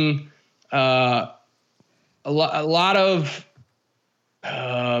seeing a lot of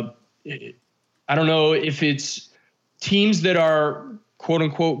I don't know if it's teams that are quote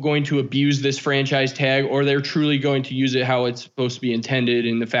unquote going to abuse this franchise tag, or they're truly going to use it how it's supposed to be intended,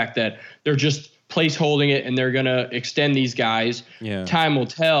 and the fact that they're just placeholding it and they're going to extend these guys. Yeah. Time will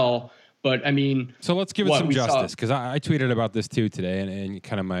tell. But I mean, so let's give it some justice, because I tweeted about this too today, and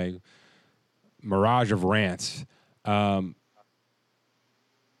kind of my mirage of rants.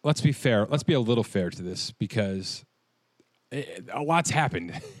 Let's be fair. Let's be a little fair to this, because a lot's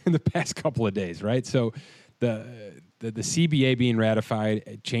happened in the past couple of days, right? So the CBA being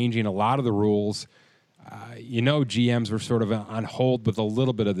ratified, changing a lot of the rules. GMs were sort of on hold with a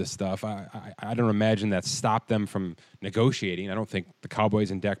little bit of this stuff. I don't imagine that stopped them from negotiating. I don't think the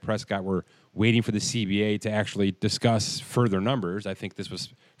Cowboys and Dak Prescott were waiting for the CBA to actually discuss further numbers. I think this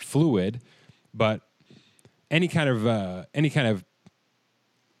was fluid, but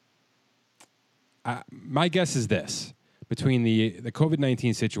my guess is this: between the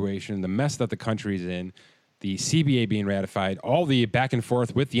COVID-19 situation, the mess that the country's in, the CBA being ratified, all the back and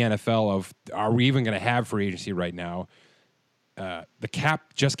forth with the NFL of, are we even going to have free agency right now? The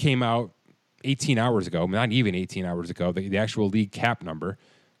cap just came out 18 hours ago, not even 18 hours ago, the actual league cap number,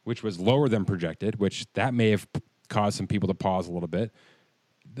 which was lower than projected, which that may have caused some people to pause a little bit.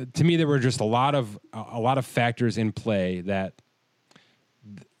 To me, there were just a lot of factors in play that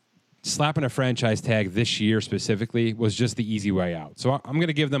slapping a franchise tag this year specifically was just the easy way out. So I'm going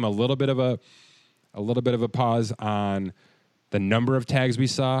to give them a little bit of a pause on the number of tags we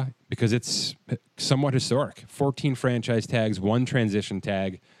saw, because it's somewhat historic. 14 franchise tags, 1 transition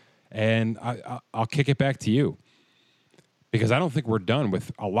tag, and I'll kick it back to you, because I don't think we're done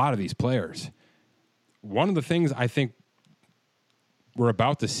with a lot of these players. One of the things I think we're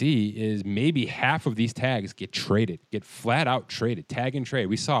about to see is maybe half of these tags get flat out traded, tag and trade.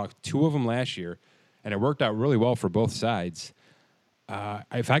 We saw 2 of them last year, and it worked out really well for both sides.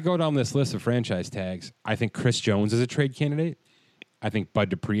 If I go down this list of franchise tags, I think Chris Jones is a trade candidate. I think Bud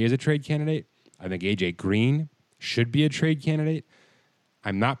Dupree is a trade candidate. I think A.J. Green should be a trade candidate.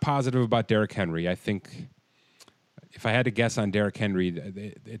 I'm not positive about Derrick Henry. I think if I had to guess on Derrick Henry,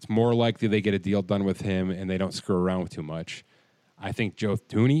 it's more likely they get a deal done with him and they don't screw around with too much. I think Joe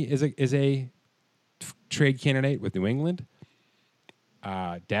Thuney is a trade candidate with New England.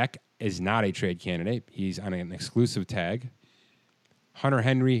 Dak is not a trade candidate. He's on an exclusive tag. Hunter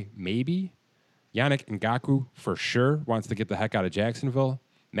Henry, maybe. Yannick Ngakoue, for sure, wants to get the heck out of Jacksonville.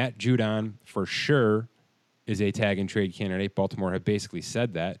 Matt Judon, for sure, is a tag and trade candidate. Baltimore have basically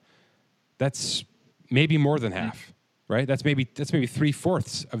said that. That's maybe more than half, right? That's maybe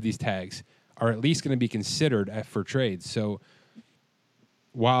 3/4 of these tags are at least going to be considered for trades. So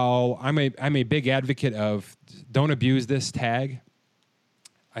while I'm a big advocate of don't abuse this tag,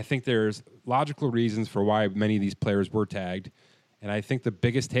 I think there's logical reasons for why many of these players were tagged. And I think the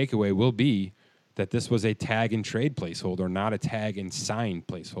biggest takeaway will be that this was a tag and trade placeholder, not a tag and sign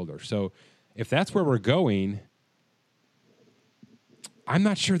placeholder. So if that's where we're going, I'm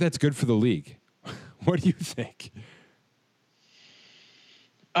not sure that's good for the league. What do you think?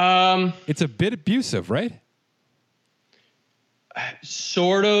 It's a bit abusive, right?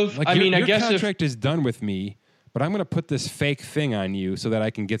 Sort of. Like I guess your contract is done with me, but I'm going to put this fake thing on you so that I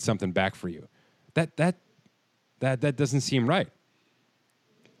can get something back for you. That doesn't seem right.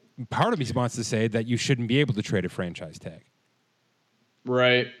 Part of me wants to say that you shouldn't be able to trade a franchise tag.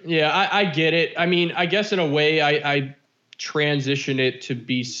 Right. Yeah, I get it. I mean, I guess in a way I transition it to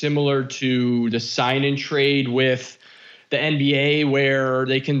be similar to the sign and trade with the NBA, where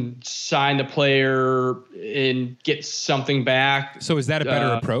they can sign the player and get something back. So is that a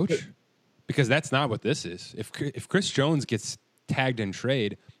better approach? Because that's not what this is. If Chris Jones gets tagged in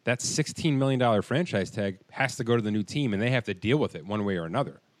trade, that $16 million franchise tag has to go to the new team, and they have to deal with it one way or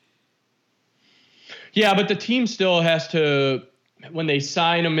another. Yeah, but the team still has to, when they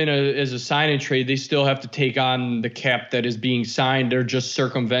sign him as a sign and trade, they still have to take on the cap that is being signed. They're just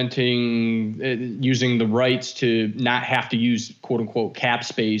circumventing using the rights to not have to use quote unquote cap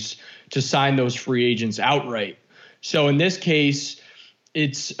space to sign those free agents outright. So in this case,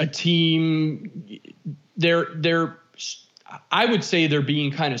 it's a team. I would say they're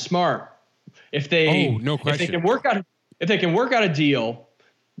being kind of smart. If they can work out a deal,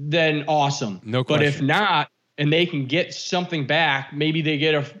 then awesome. No question. But if not, and they can get something back, maybe they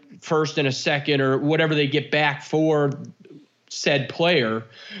get a first and a second or whatever they get back for said player,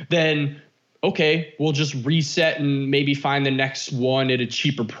 then okay, we'll just reset and maybe find the next one at a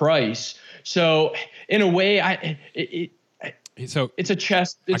cheaper price. So in a way, it's a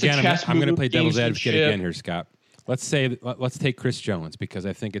chess. I'm going to play devil's advocate again here, Scott. Let's take Chris Jones, because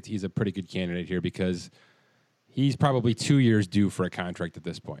I think he's a pretty good candidate here, because he's probably 2 years due for a contract at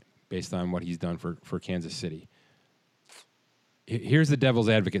this point, based on what he's done for Kansas City. Here's the devil's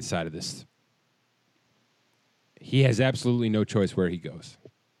advocate side of this. He has absolutely no choice where he goes.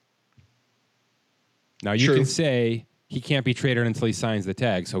 Now, you can say he can't be traded until he signs the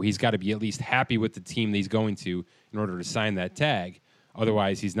tag, so he's got to be at least happy with the team that he's going to in order to sign that tag.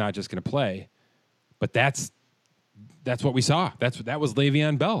 Otherwise, he's not just going to play. But that's what we saw. That was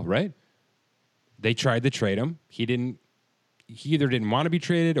Le'Veon Bell, right? They tried to trade him. He either didn't want to be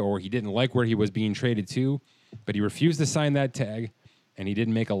traded or he didn't like where he was being traded to, but he refused to sign that tag, and he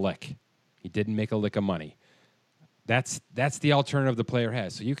didn't make a lick. He didn't make a lick of money. That's the alternative the player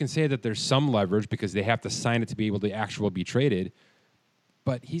has. So you can say that there's some leverage because they have to sign it to be able to actually be traded,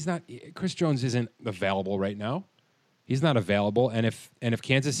 but he's not. Chris Jones isn't available right now. He's not available, and if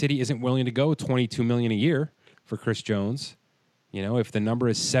Kansas City isn't willing to go $22 million a year for Chris Jones, if the number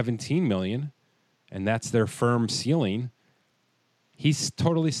is $17 million, and that's their firm ceiling, he's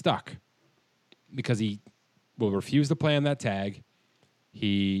totally stuck because he will refuse to play on that tag.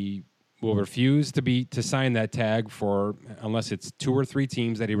 He will refuse to sign that tag unless it's 2 or 3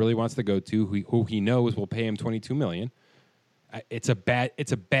 teams that he really wants to go to who he knows will pay him $22 million. It's a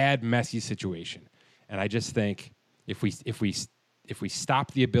bad, messy situation, and I just think if we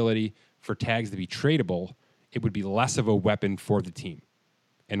stop the ability for tags to be tradable, it would be less of a weapon for the team.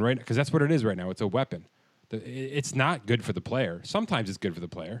 And right, because that's what it is right now. It's a weapon. It's not good for the player. Sometimes it's good for the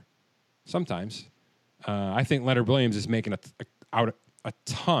player. Sometimes. I think Leonard Williams is making out a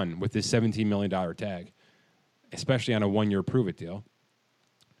ton with this $17 million tag, especially on a 1-year prove-it deal.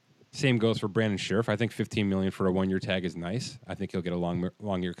 Same goes for Brandon Scherf. I think $15 million for a 1-year tag is nice. I think he'll get a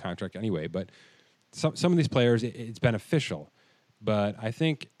long-year contract anyway. But some of these players, it's beneficial. But I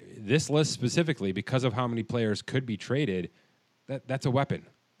think this list specifically, because of how many players could be traded, that's a weapon.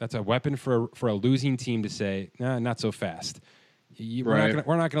 That's a weapon for a losing team to say, nah, not so fast. We're not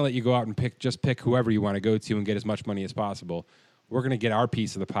going to let you go out and pick whoever you want to go to and get as much money as possible. We're going to get our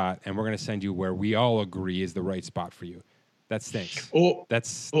piece of the pot, and we're going to send you where we all agree is the right spot for you. That stinks. That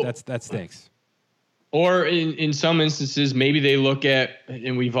stinks. Or in some instances, maybe they look at,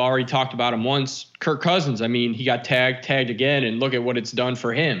 and we've already talked about him once, Kirk Cousins. I mean, he got tagged again, and look at what it's done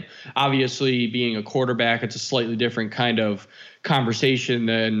for him. Obviously, being a quarterback, it's a slightly different kind of conversation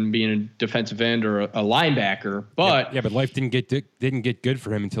than being a defensive end or a linebacker. But but life didn't get good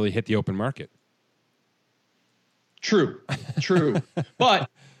for him until he hit the open market. True. but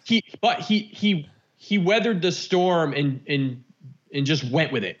he weathered the storm and just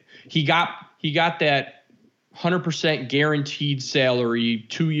went with it. He got that 100% guaranteed salary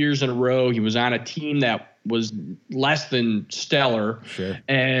 2 years in a row. He was on a team that was less than stellar. Sure.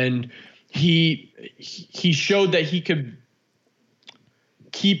 And he showed that he could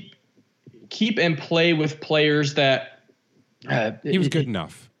keep and play with players that he was good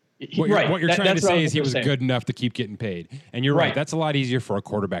enough. What you're trying to say is he was good enough to keep getting paid. And you're right. That's a lot easier for a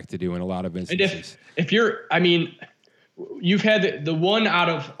quarterback to do in a lot of instances. And you've had the one out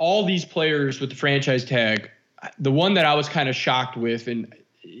of all these players with the franchise tag, the one that I was kind of shocked with, and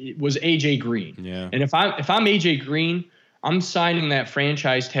it was AJ Green. Yeah. And if I'm AJ Green, I'm signing that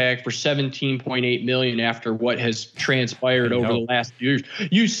franchise tag for $17.8 million after what has transpired over the last few years.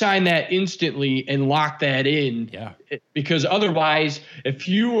 You sign that instantly and lock that in. Yeah. Because otherwise, if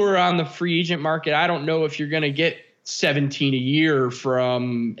you were on the free agent market, I don't know if you're going to get 17 a year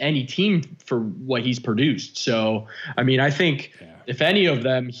from any team for what he's produced. So, I think if any of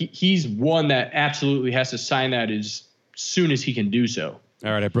them, he's one that absolutely has to sign that as soon as he can do so.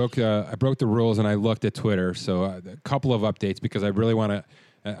 All right, I broke the rules and I looked at Twitter. So a couple of updates because I really want to.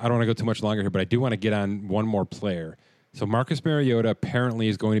 I don't want to go too much longer here, but I do want to get on one more player. So Marcus Mariota apparently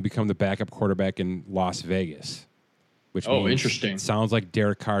is going to become the backup quarterback in Las Vegas, which means interesting. It sounds like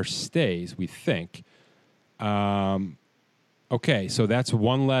Derek Carr stays. We think. Okay, so that's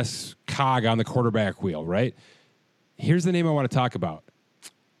one less cog on the quarterback wheel, right? Here's the name I want to talk about: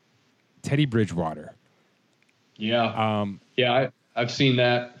 Teddy Bridgewater. Yeah. I've seen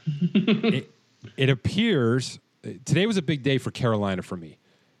that. It appears today was a big day for Carolina for me.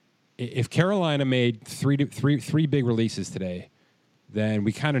 If Carolina made three big releases today, then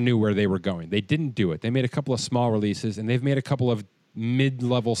we kind of knew where they were going. They didn't do it. They made a couple of small releases, and they've made a couple of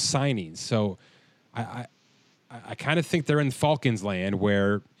mid-level signings. So I kind of think they're in Falcons land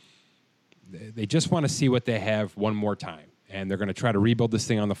where they just want to see what they have one more time, and they're going to try to rebuild this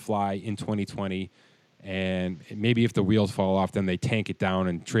thing on the fly in 2020. And maybe if the wheels fall off, then they tank it down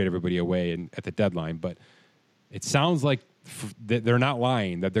and trade everybody away at the deadline. But it sounds like they're not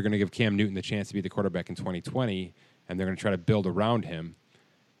lying that they're going to give Cam Newton the chance to be the quarterback in 2020, and they're going to try to build around him.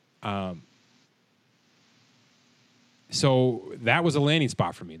 So that was a landing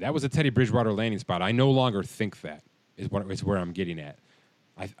spot for me. That was a Teddy Bridgewater landing spot. I no longer think that. is where I'm getting at.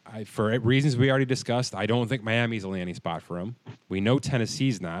 For reasons we already discussed, I don't think Miami's a landing spot for him. We know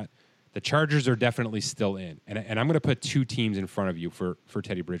Tennessee's not. The Chargers are definitely still in. And I'm going to put 2 teams in front of you for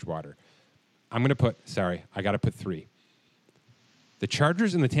Teddy Bridgewater. I got to put 3. The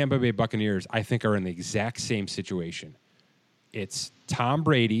Chargers and the Tampa Bay Buccaneers, I think, are in the exact same situation. It's Tom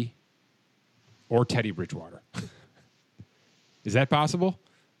Brady or Teddy Bridgewater. Is that possible?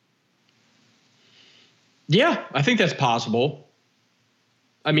 Yeah, I think that's possible.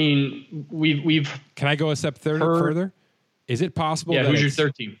 I mean, we've. Can I go a step further? Is it possible? Yeah, who's your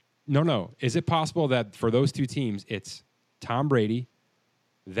third team? No. Is it possible that for those 2 teams, it's Tom Brady,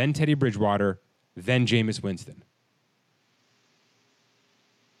 then Teddy Bridgewater, then Jameis Winston?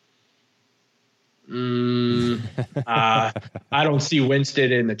 I don't see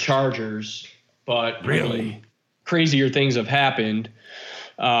Winston in the Chargers, but really crazier things have happened.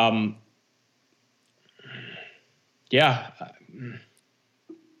 Yeah.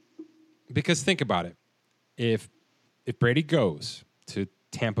 Because think about it. If Brady goes to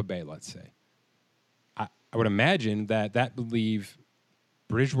Tampa Bay, let's say, I would imagine that would leave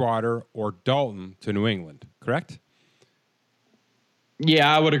Bridgewater or Dalton to New England, correct?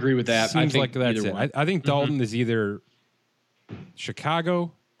 Yeah, I would agree with that. Seems I think like that's it. I think Dalton is either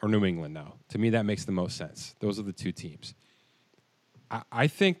Chicago or New England now. To me, that makes the most sense. Those are the 2 teams. I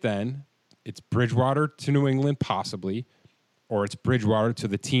think then it's Bridgewater to New England, possibly, or it's Bridgewater to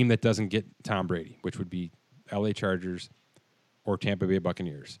the team that doesn't get Tom Brady, which would be LA Chargers or Tampa Bay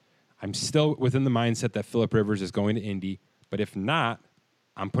Buccaneers. I'm still within the mindset that Phillip Rivers is going to Indy, but if not,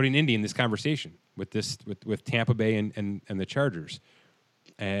 I'm putting Indy in this conversation with Tampa Bay and the Chargers.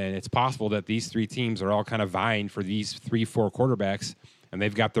 And it's possible that these 3 teams are all kind of vying for these 3-4 quarterbacks, and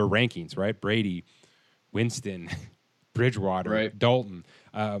they've got their rankings, right? Brady, Winston, Bridgewater, right. Dalton.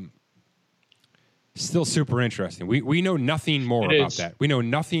 Still super interesting. We know nothing more about that. We know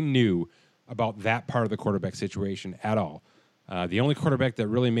nothing new about that part of the quarterback situation at all. The only quarterback that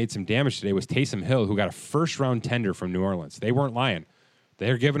really made some damage today was Taysom Hill, who got a first-round tender from New Orleans. They weren't lying.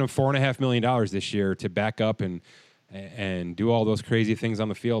 They're giving him $4.5 million this year to back up and do all those crazy things on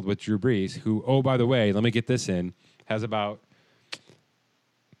the field with Drew Brees, who, oh, by the way, let me get this in, has about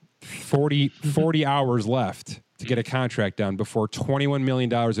 40 hours left to get a contract done before $21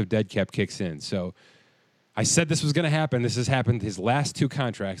 million of dead cap kicks in. So I said this was going to happen. This has happened his last 2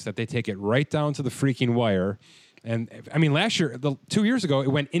 contracts, that they take it right down to the freaking wire. And, I mean, last year, 2 years ago, it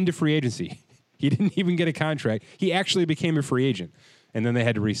went into free agency. He didn't even get a contract. He actually became a free agent, and then they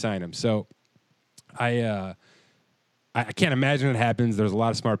had to re-sign him. So I can't imagine it happens. There's a lot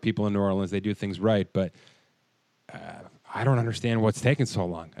of smart people in New Orleans. They do things right, but I don't understand what's taking so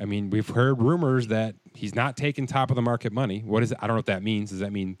long. I mean, we've heard rumors that he's not taking top of the market money. What is it? I don't know what that means. Does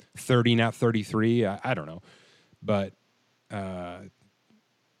that mean 30, not 33? I don't know. But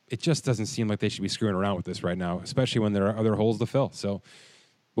it just doesn't seem like they should be screwing around with this right now, especially when there are other holes to fill. So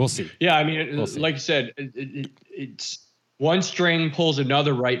we'll see. Yeah, I mean, like you said, it's one string pulls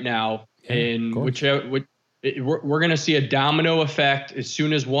another right now, and we're going to see a domino effect. As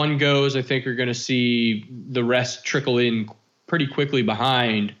soon as one goes, I think you're going to see the rest trickle in pretty quickly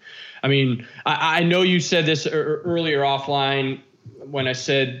behind. I mean, I know you said this earlier offline when I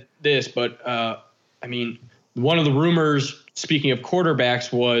said this, but I mean, one of the rumors, speaking of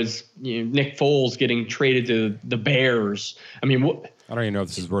quarterbacks, was Nick Foles getting traded to the Bears. I mean, I don't even know if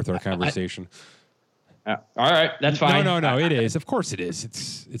this is worth our conversation. All right, that's fine. No, it is. Of course it is.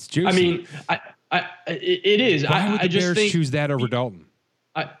 It's juicy. I mean, it is. Why would the just Bears choose that over Dalton?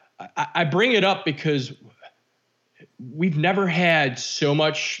 I bring it up because we've never had so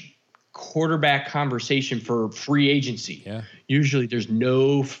much quarterback conversation for free agency. Yeah. Usually there's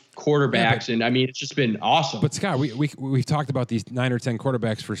no quarterbacks, and I mean, it's just been awesome. But Scott, we've talked about these 9 or 10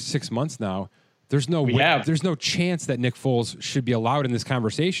 quarterbacks for 6 months now. There's no chance that Nick Foles should be allowed in this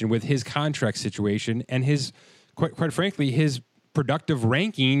conversation with his contract situation and his, quite frankly, his productive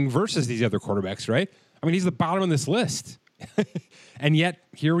ranking versus these other quarterbacks, right? I mean, he's the bottom of this list. And yet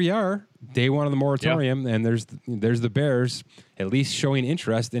here we are, day one of the moratorium, and there's the Bears at least showing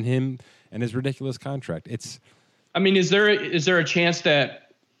interest in him and his ridiculous contract. I mean, is there a chance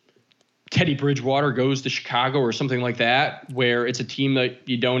that Teddy Bridgewater goes to Chicago or something like that, where it's a team that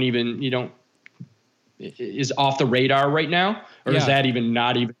you don't is off the radar right now, or is that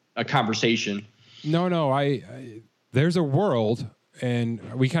not even a conversation? No. There's a world, and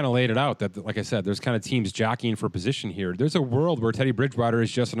we kind of laid it out that, like I said, there's kind of teams jockeying for position here. There's a world where Teddy Bridgewater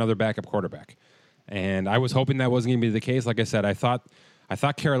is just another backup quarterback, and I was hoping that wasn't going to be the case. Like I said, I thought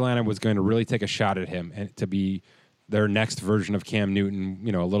Carolina was going to really take a shot at him and to be their next version of Cam Newton,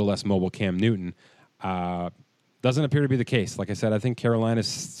 a little less mobile Cam Newton. doesn't appear to be the case. Like I said, I think Carolina's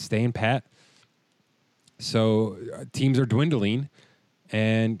staying pat. So teams are dwindling,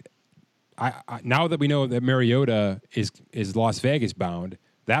 and I now that we know that Mariota is Las Vegas bound,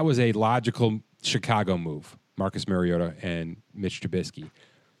 that was a logical Chicago move. Marcus Mariota and Mitch Trubisky.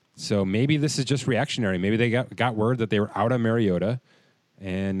 So maybe this is just reactionary. Maybe they got word that they were out on Mariota,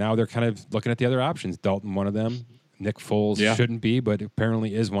 and now they're kind of looking at the other options. Dalton, one of them. Nick Foles shouldn't be, but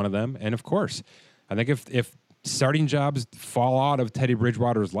apparently is one of them. And of course, I think if starting jobs fall out of Teddy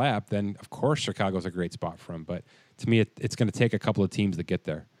Bridgewater's lap, then of course Chicago's a great spot for him. But to me, it's going to take a couple of teams to get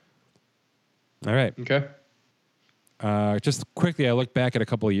there. All right. Okay. Just quickly, I looked back at a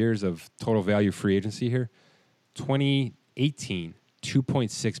couple of years of total value free agency here. 2018,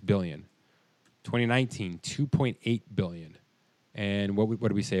 $2.6 billion. 2019, $2.8 billion. And what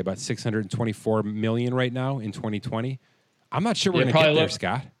did we say, about $624 million right now in 2020? I'm not sure we're going to get there,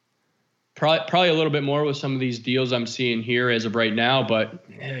 Scott. Probably a little bit more with some of these deals I'm seeing here as of right now, but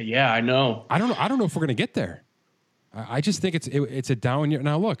yeah, I know. I don't know if we're going to get there. I just think it's a down year.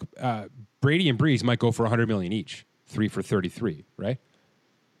 Now look, Brady and Breeze might go for $100 million each, 3 for 33, right?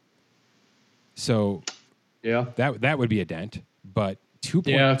 So yeah, that would be a dent, but $2.8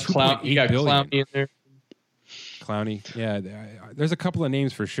 billion. Clowney in there. Clowney, yeah. There's a couple of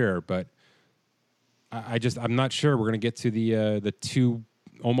names for sure, but I'm not sure we're going to get to the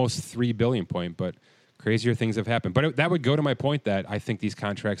almost $3 billion point. But crazier things have happened. But that would go to my point that I think these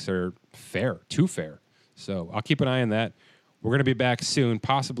contracts are too fair. So I'll keep an eye on that. We're going to be back soon,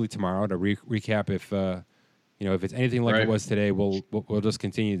 possibly tomorrow, to recap if it's anything like it was today. We'll just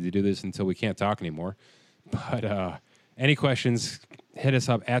continue to do this until we can't talk anymore. But any questions? Hit us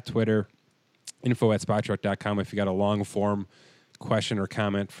up at Twitter. info@spotruck.com if you got a long form question or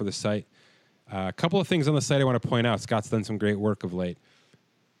comment for the site. A couple of things on the site I want to point out. Scott's done some great work of late.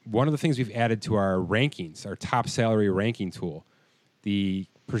 One of the things we've added to our rankings, our top salary ranking tool, the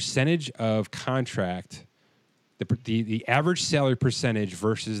percentage of contract, the average salary percentage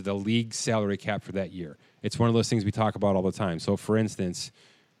versus the league salary cap for that year. It's one of those things we talk about all the time. So, for instance,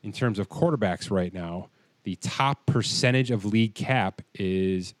 in terms of quarterbacks right now, the top percentage of league cap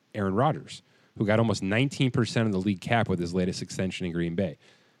is Aaron Rodgers, who got almost 19% of the league cap with his latest extension in Green Bay.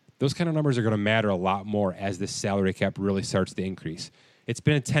 Those kind of numbers are going to matter a lot more as this salary cap really starts to increase. It's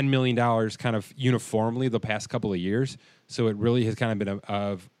been at $10 million kind of uniformly the past couple of years, so it really has kind of been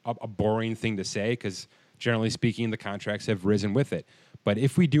a boring thing to say because, generally speaking, the contracts have risen with it. But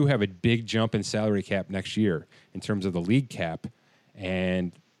if we do have a big jump in salary cap next year in terms of the league cap,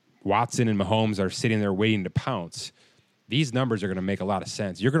 and Watson and Mahomes are sitting there waiting to pounce, these numbers are going to make a lot of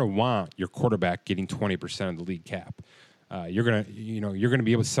sense. You're going to want your quarterback getting 20% of the league cap. You're going to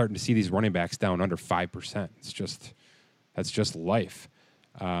be able to start to see these running backs down under 5%. That's just life.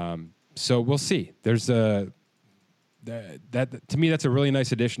 So we'll see. There's to me, that's a really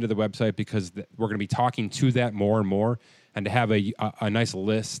nice addition to the website because we're going to be talking to that more and more, and to have a nice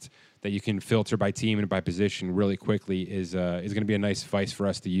list that you can filter by team and by position really quickly is going to be a nice device for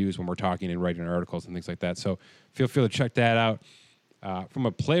us to use when we're talking and writing articles and things like that. So feel free to check that out. From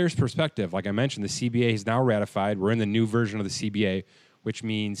a player's perspective, like I mentioned, the CBA is now ratified. We're in the new version of the CBA, which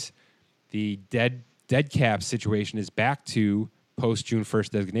means the dead cap situation is back to post-June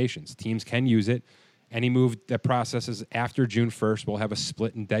 1st designations. Teams can use it. Any move that processes after June 1st will have a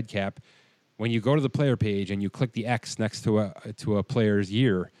split in dead cap. When you go to the player page and you click the X next to a player's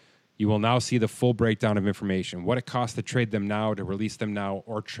year, you will now see the full breakdown of information, what it costs to trade them now, to release them now,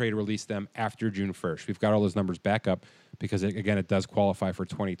 or trade release them after June 1st. We've got all those numbers back up because, it does qualify for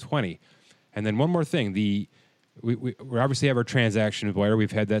 2020. And then one more thing, we obviously have our transaction wire.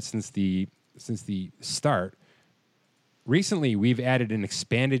 We've had that since the start. Recently, we've added an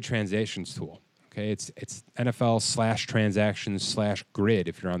expanded transactions tool. Okay, it's NFL/transactions/grid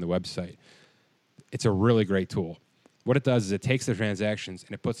if you're on the website. It's a really great tool. What it does is it takes the transactions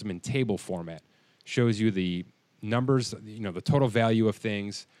and it puts them in table format, shows you the numbers, the total value of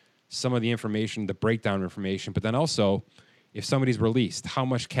things, some of the information, the breakdown information, but then also if somebody's released, how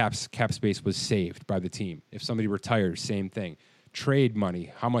much cap space was saved by the team. If somebody retires, same thing. Trade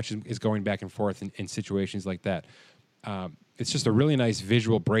money, how much is going back and forth in situations like that. It's just a really nice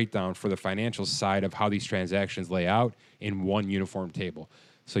visual breakdown for the financial side of how these transactions lay out in one uniform table.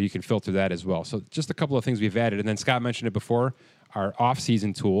 So you can filter that as well. So just a couple of things we've added. And then Scott mentioned it before, our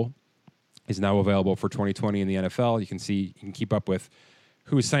off-season tool is now available for 2020 in the NFL. You can keep up with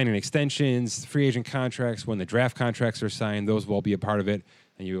who's signing extensions, free agent contracts, when the draft contracts are signed. Those will all be a part of it.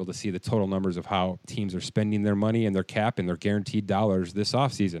 And you'll be able to see the total numbers of how teams are spending their money and their cap and their guaranteed dollars this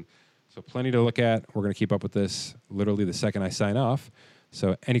offseason. So plenty to look at. We're going to keep up with this literally the second I sign off.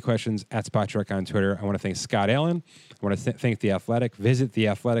 So any questions at Spot Trek on Twitter. I want to thank Scott Allen. I want to thank The Athletic. Visit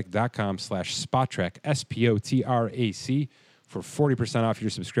theathletic.com/SpotTrek, SPOTRAC, for 40% off your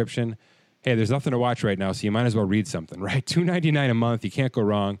subscription. Hey, there's nothing to watch right now, so you might as well read something, right? $2.99 a month. You can't go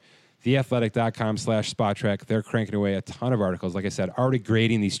wrong. Theathletic.com/SpotTrek. They're cranking away a ton of articles. Like I said, already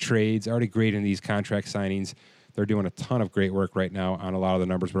grading these trades, already grading these contract signings. They're doing a ton of great work right now on a lot of the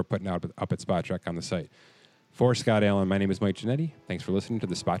numbers we're putting out up at Spot Trek on the site. For Scott Allen, my name is Mike Ginnitti. Thanks for listening to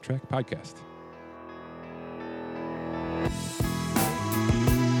the Spot Trek podcast.